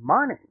give them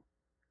money.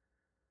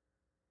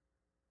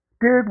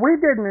 Dude, we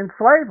didn't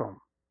enslave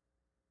them.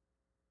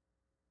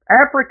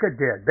 Africa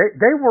did.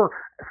 They were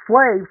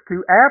slaves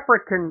to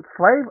African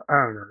slave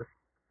owners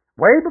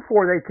way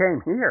before they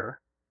came here.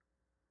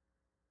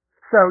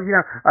 So,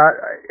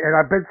 and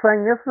I've been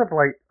saying this of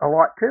late a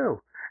lot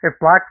too. If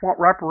blacks want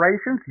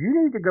reparations,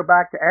 you need to go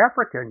back to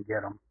Africa and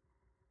get them.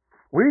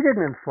 We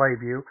didn't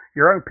enslave you.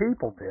 Your own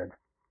people did.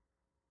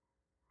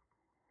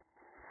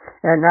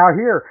 And now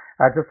here,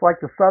 just like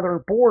the southern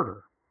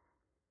border,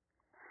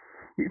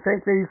 you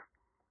think these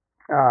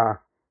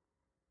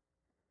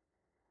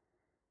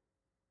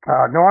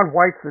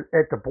non-whites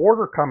at the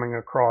border coming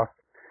across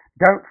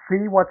don't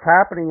see what's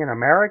happening in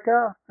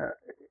America?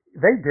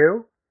 They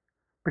do.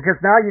 Because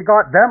now you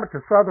got them at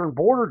the southern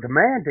border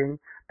demanding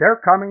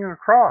they're coming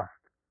across.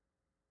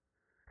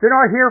 They're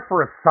not here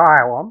for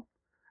asylum.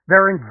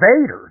 They're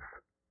invaders.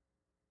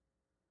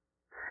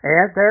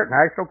 And they're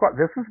national guard.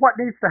 This is what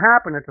needs to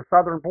happen at the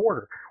southern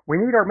border. We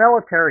need our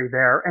military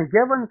there and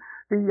given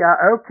the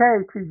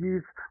okay to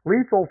use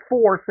lethal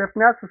force if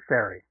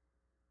necessary.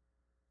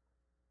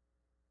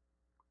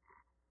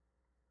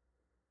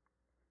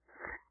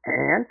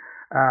 And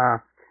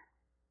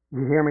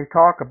you hear me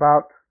talk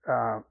about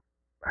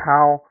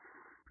how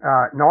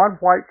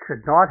non-whites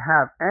should not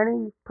have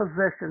any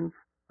positions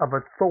of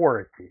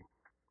authority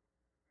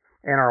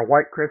in our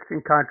white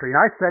Christian country.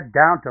 And I said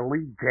down to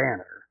lead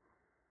janitor.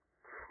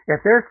 If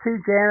there's two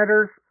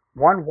janitors,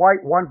 one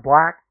white, one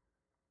black,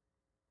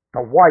 the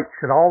white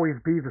should always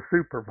be the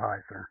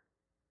supervisor.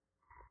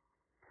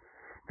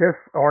 This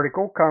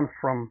article comes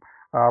from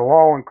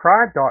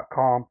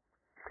lawandcrime.com.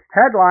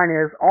 Headline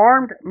is,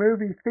 Armed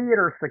Movie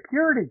Theater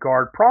Security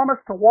Guard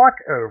Promised to Watch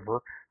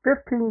Over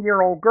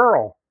 15-year-old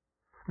Girl,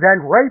 then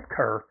raped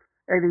her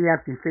in the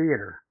empty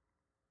theater.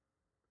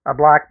 A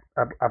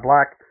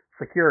black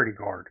security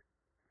guard.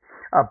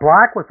 A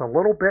black with a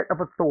little bit of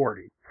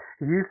authority.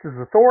 He used his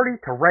authority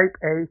to rape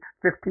a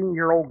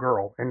 15-year-old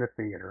girl in the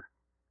theater.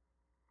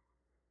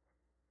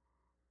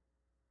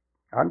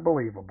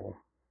 Unbelievable.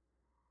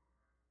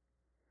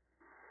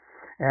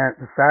 And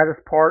the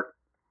saddest part,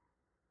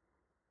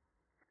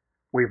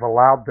 we've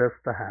allowed this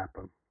to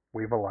happen.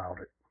 We've allowed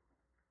it.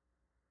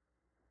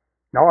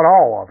 Not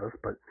all of us,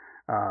 but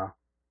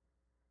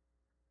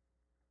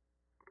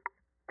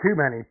too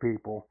many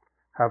people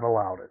have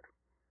allowed it.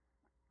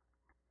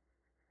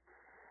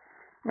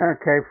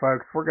 Okay,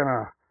 folks, we're going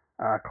to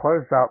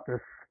close out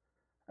this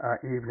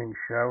evening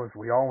show as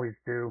we always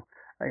do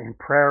in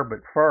prayer. But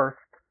first,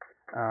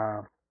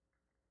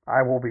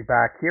 I will be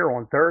back here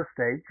on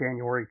Thursday,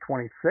 January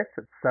 26th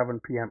at 7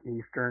 p.m.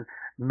 Eastern,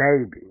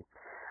 maybe.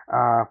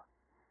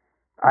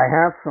 I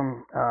have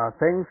some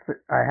things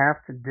that I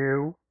have to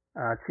do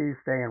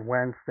Tuesday and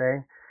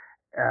Wednesday,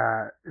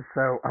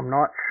 so I'm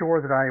not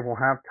sure that I will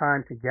have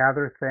time to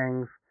gather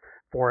things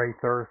for a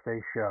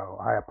Thursday show.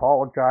 I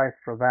apologize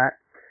for that.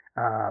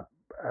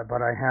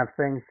 But I have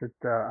things that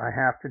I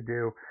have to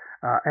do.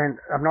 And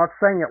I'm not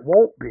saying it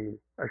won't be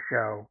a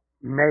show.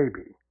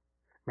 Maybe.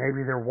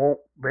 Maybe there won't.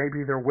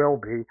 Maybe there will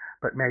be,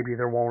 but maybe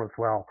there won't as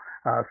well.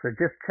 So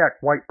just check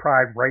White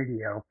Pride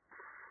Radio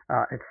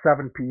at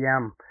 7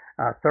 p.m.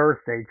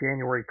 Thursday,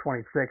 January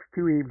 26th,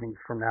 2 evenings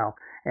from now,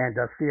 and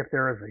see if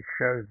there is a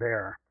show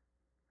there.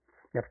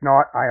 If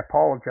not, I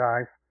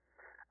apologize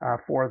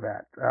for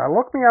that.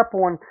 Look me up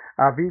on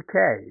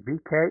VK.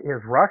 VK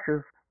is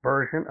Russia's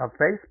version of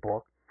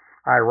Facebook.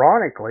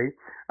 Ironically,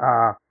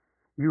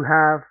 you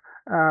have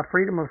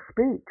freedom of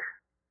speech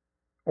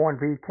on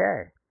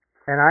VK.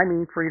 And I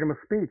mean freedom of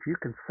speech. You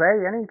can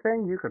say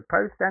anything, you can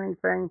post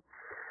anything,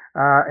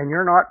 and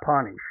you're not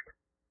punished.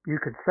 You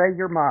could say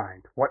your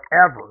mind,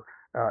 whatever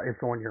is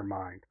on your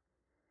mind.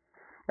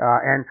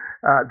 And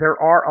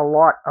there are a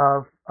lot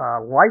of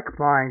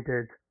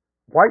like-minded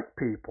white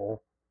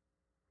people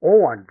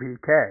on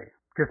VK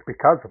just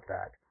because of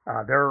that.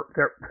 There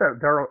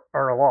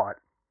are a lot.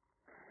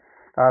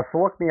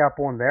 So look me up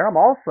on there. I'm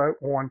also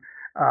on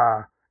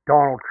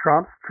Donald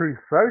Trump's Truth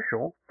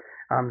Social.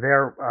 I'm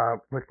there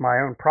with my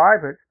own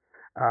private,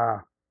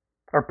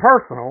 or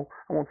personal,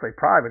 I won't say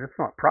private, it's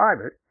not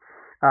private,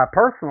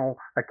 personal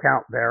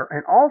account there,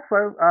 and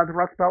also the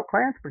Rustbelt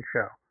Klansman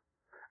Show.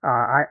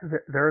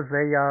 There's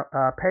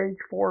a page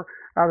for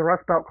the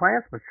Rustbelt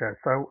Klansman Show,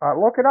 so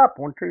look it up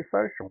on Truth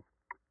Social.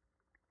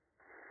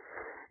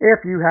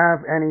 If you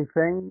have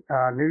anything,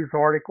 news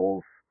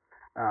articles,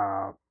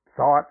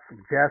 thoughts,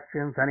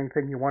 suggestions,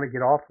 anything you want to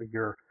get off of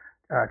your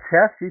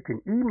Chess, you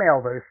can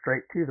email those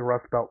straight to the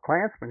Rustbelt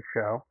Klansman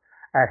Show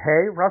at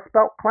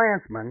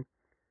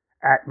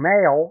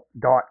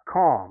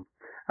heyrustbeltklansman@mail.com.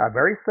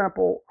 Very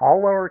simple,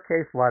 all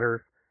lowercase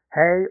letters,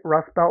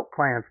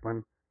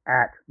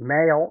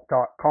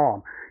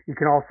 heyrustbeltklansman@mail.com. You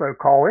can also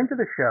call into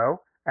the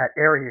show at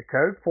area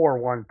code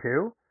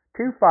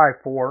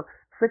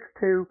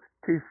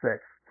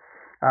 412-254-6226.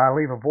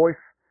 Leave a voice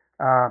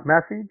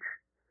message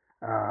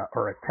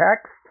or a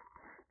text.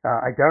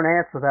 I don't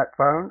answer that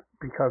phone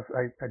because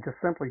I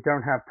just simply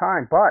don't have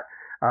time, but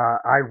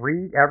I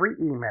read every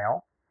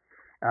email.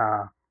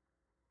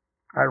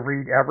 I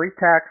read every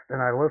text,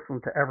 and I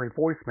listen to every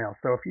voicemail.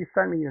 So if you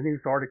send me a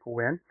news article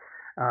in,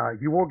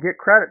 you will get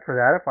credit for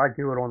that if I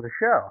do it on the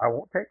show. I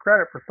won't take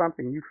credit for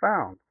something you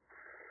found.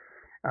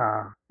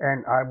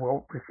 And I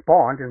will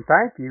respond and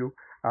thank you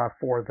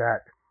for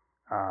that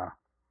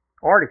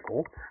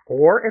article.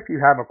 Or if you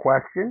have a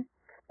question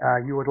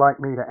you would like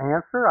me to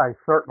answer, I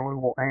certainly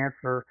will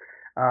answer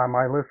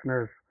my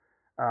listeners'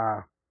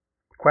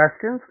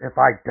 questions. If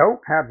I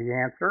don't have the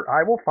answer,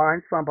 I will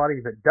find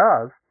somebody that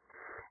does.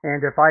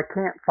 And if I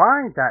can't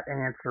find that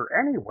answer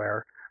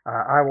anywhere,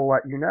 I will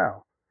let you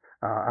know.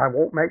 I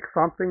won't make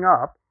something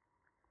up.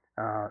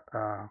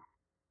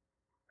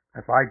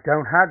 If I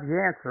don't have the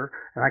answer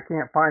and I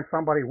can't find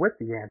somebody with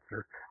the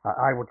answer,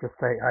 I will just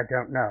say, I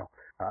don't know.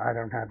 I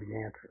don't have the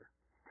answer.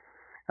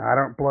 I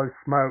don't blow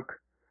smoke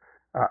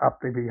up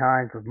the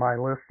behinds of my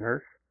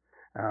listeners.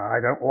 I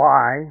don't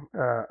lie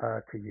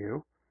to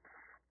you.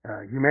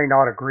 You may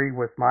not agree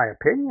with my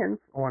opinions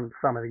on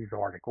some of these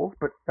articles,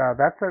 but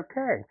that's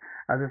okay.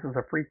 This is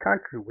a free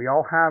country. We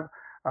all have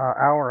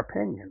our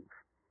opinions.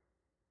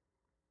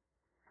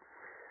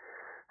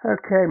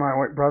 Okay, my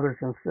white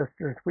brothers and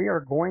sisters, we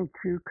are going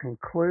to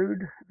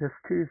conclude this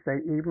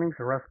Tuesday evening's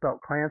Rustbelt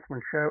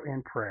Klansman Show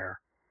in prayer.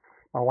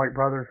 My white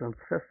brothers and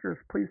sisters,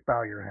 please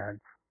bow your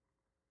heads.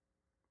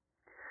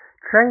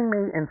 Train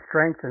me and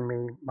strengthen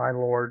me, my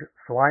Lord,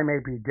 so I may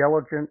be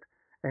diligent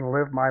and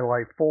live my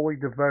life fully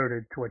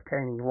devoted to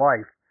attaining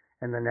life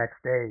in the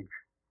next age.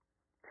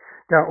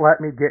 Don't let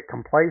me get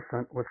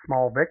complacent with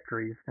small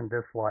victories in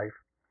this life,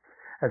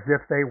 as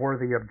if they were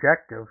the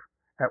objective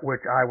at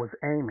which I was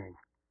aiming.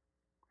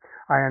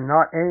 I am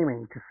not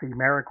aiming to see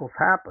miracles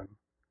happen,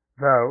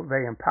 though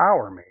they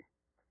empower me.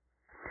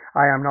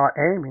 I am not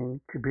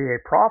aiming to be a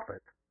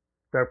prophet,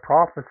 though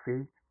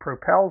prophecy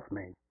propels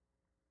me.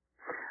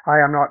 I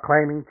am not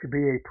claiming to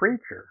be a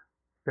preacher,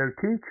 though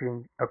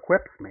teaching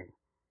equips me.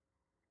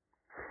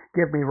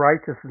 Give me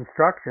righteous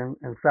instruction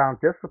and sound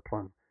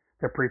discipline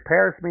that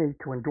prepares me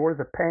to endure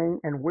the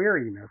pain and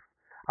weariness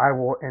I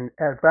will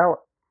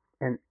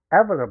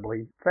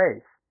inevitably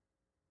face.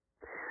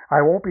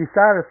 I won't be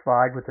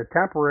satisfied with the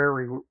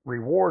temporary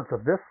rewards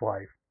of this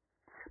life,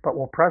 but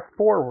will press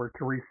forward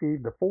to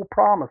receive the full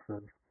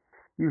promises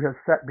you have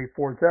set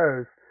before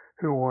those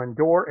who will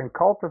endure in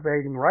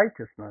cultivating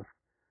righteousness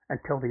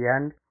until the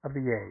end of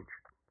the age.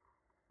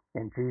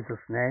 In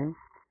Jesus' name,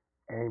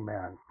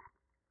 amen.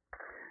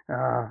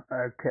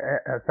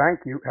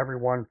 Thank you,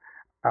 everyone,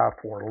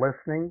 for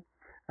listening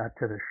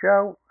to the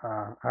show.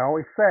 I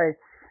always say,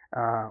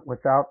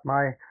 without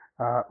my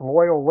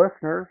loyal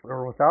listeners,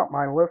 or without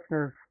my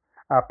listeners,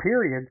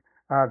 period,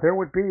 there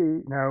would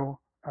be no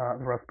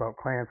the Rustbelt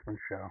Klansman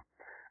Show.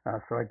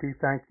 So I do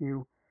thank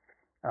you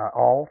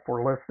all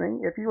for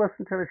listening. If you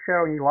listen to the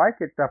show and you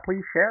like it,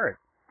 please share it.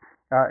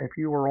 If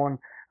you were on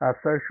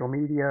social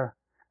media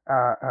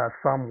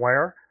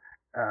somewhere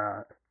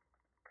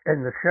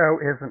and the show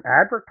isn't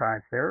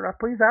advertised there,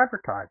 please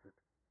advertise it.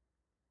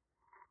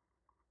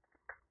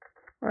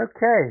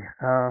 Okay,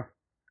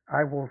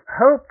 I will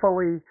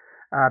hopefully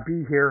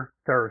be here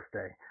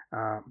Thursday,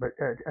 but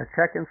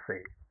check and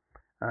see.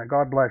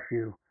 God bless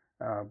you,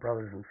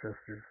 brothers and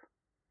sisters.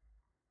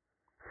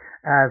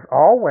 As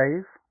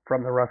always,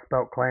 from the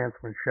Rustbelt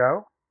Klansman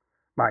Show,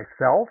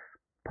 myself,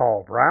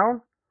 Paul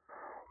Brown,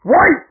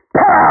 White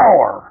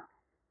Power!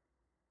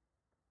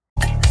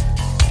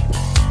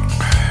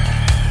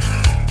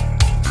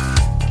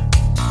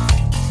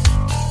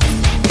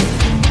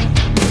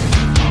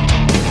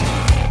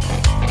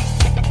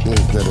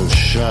 That a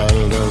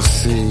child I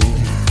see,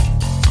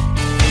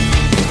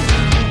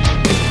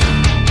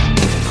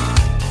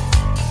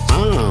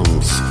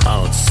 arms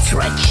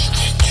outstretched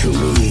to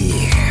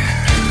me.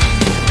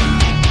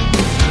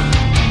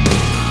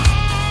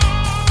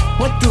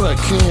 What do I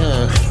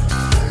care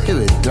if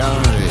it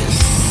dies?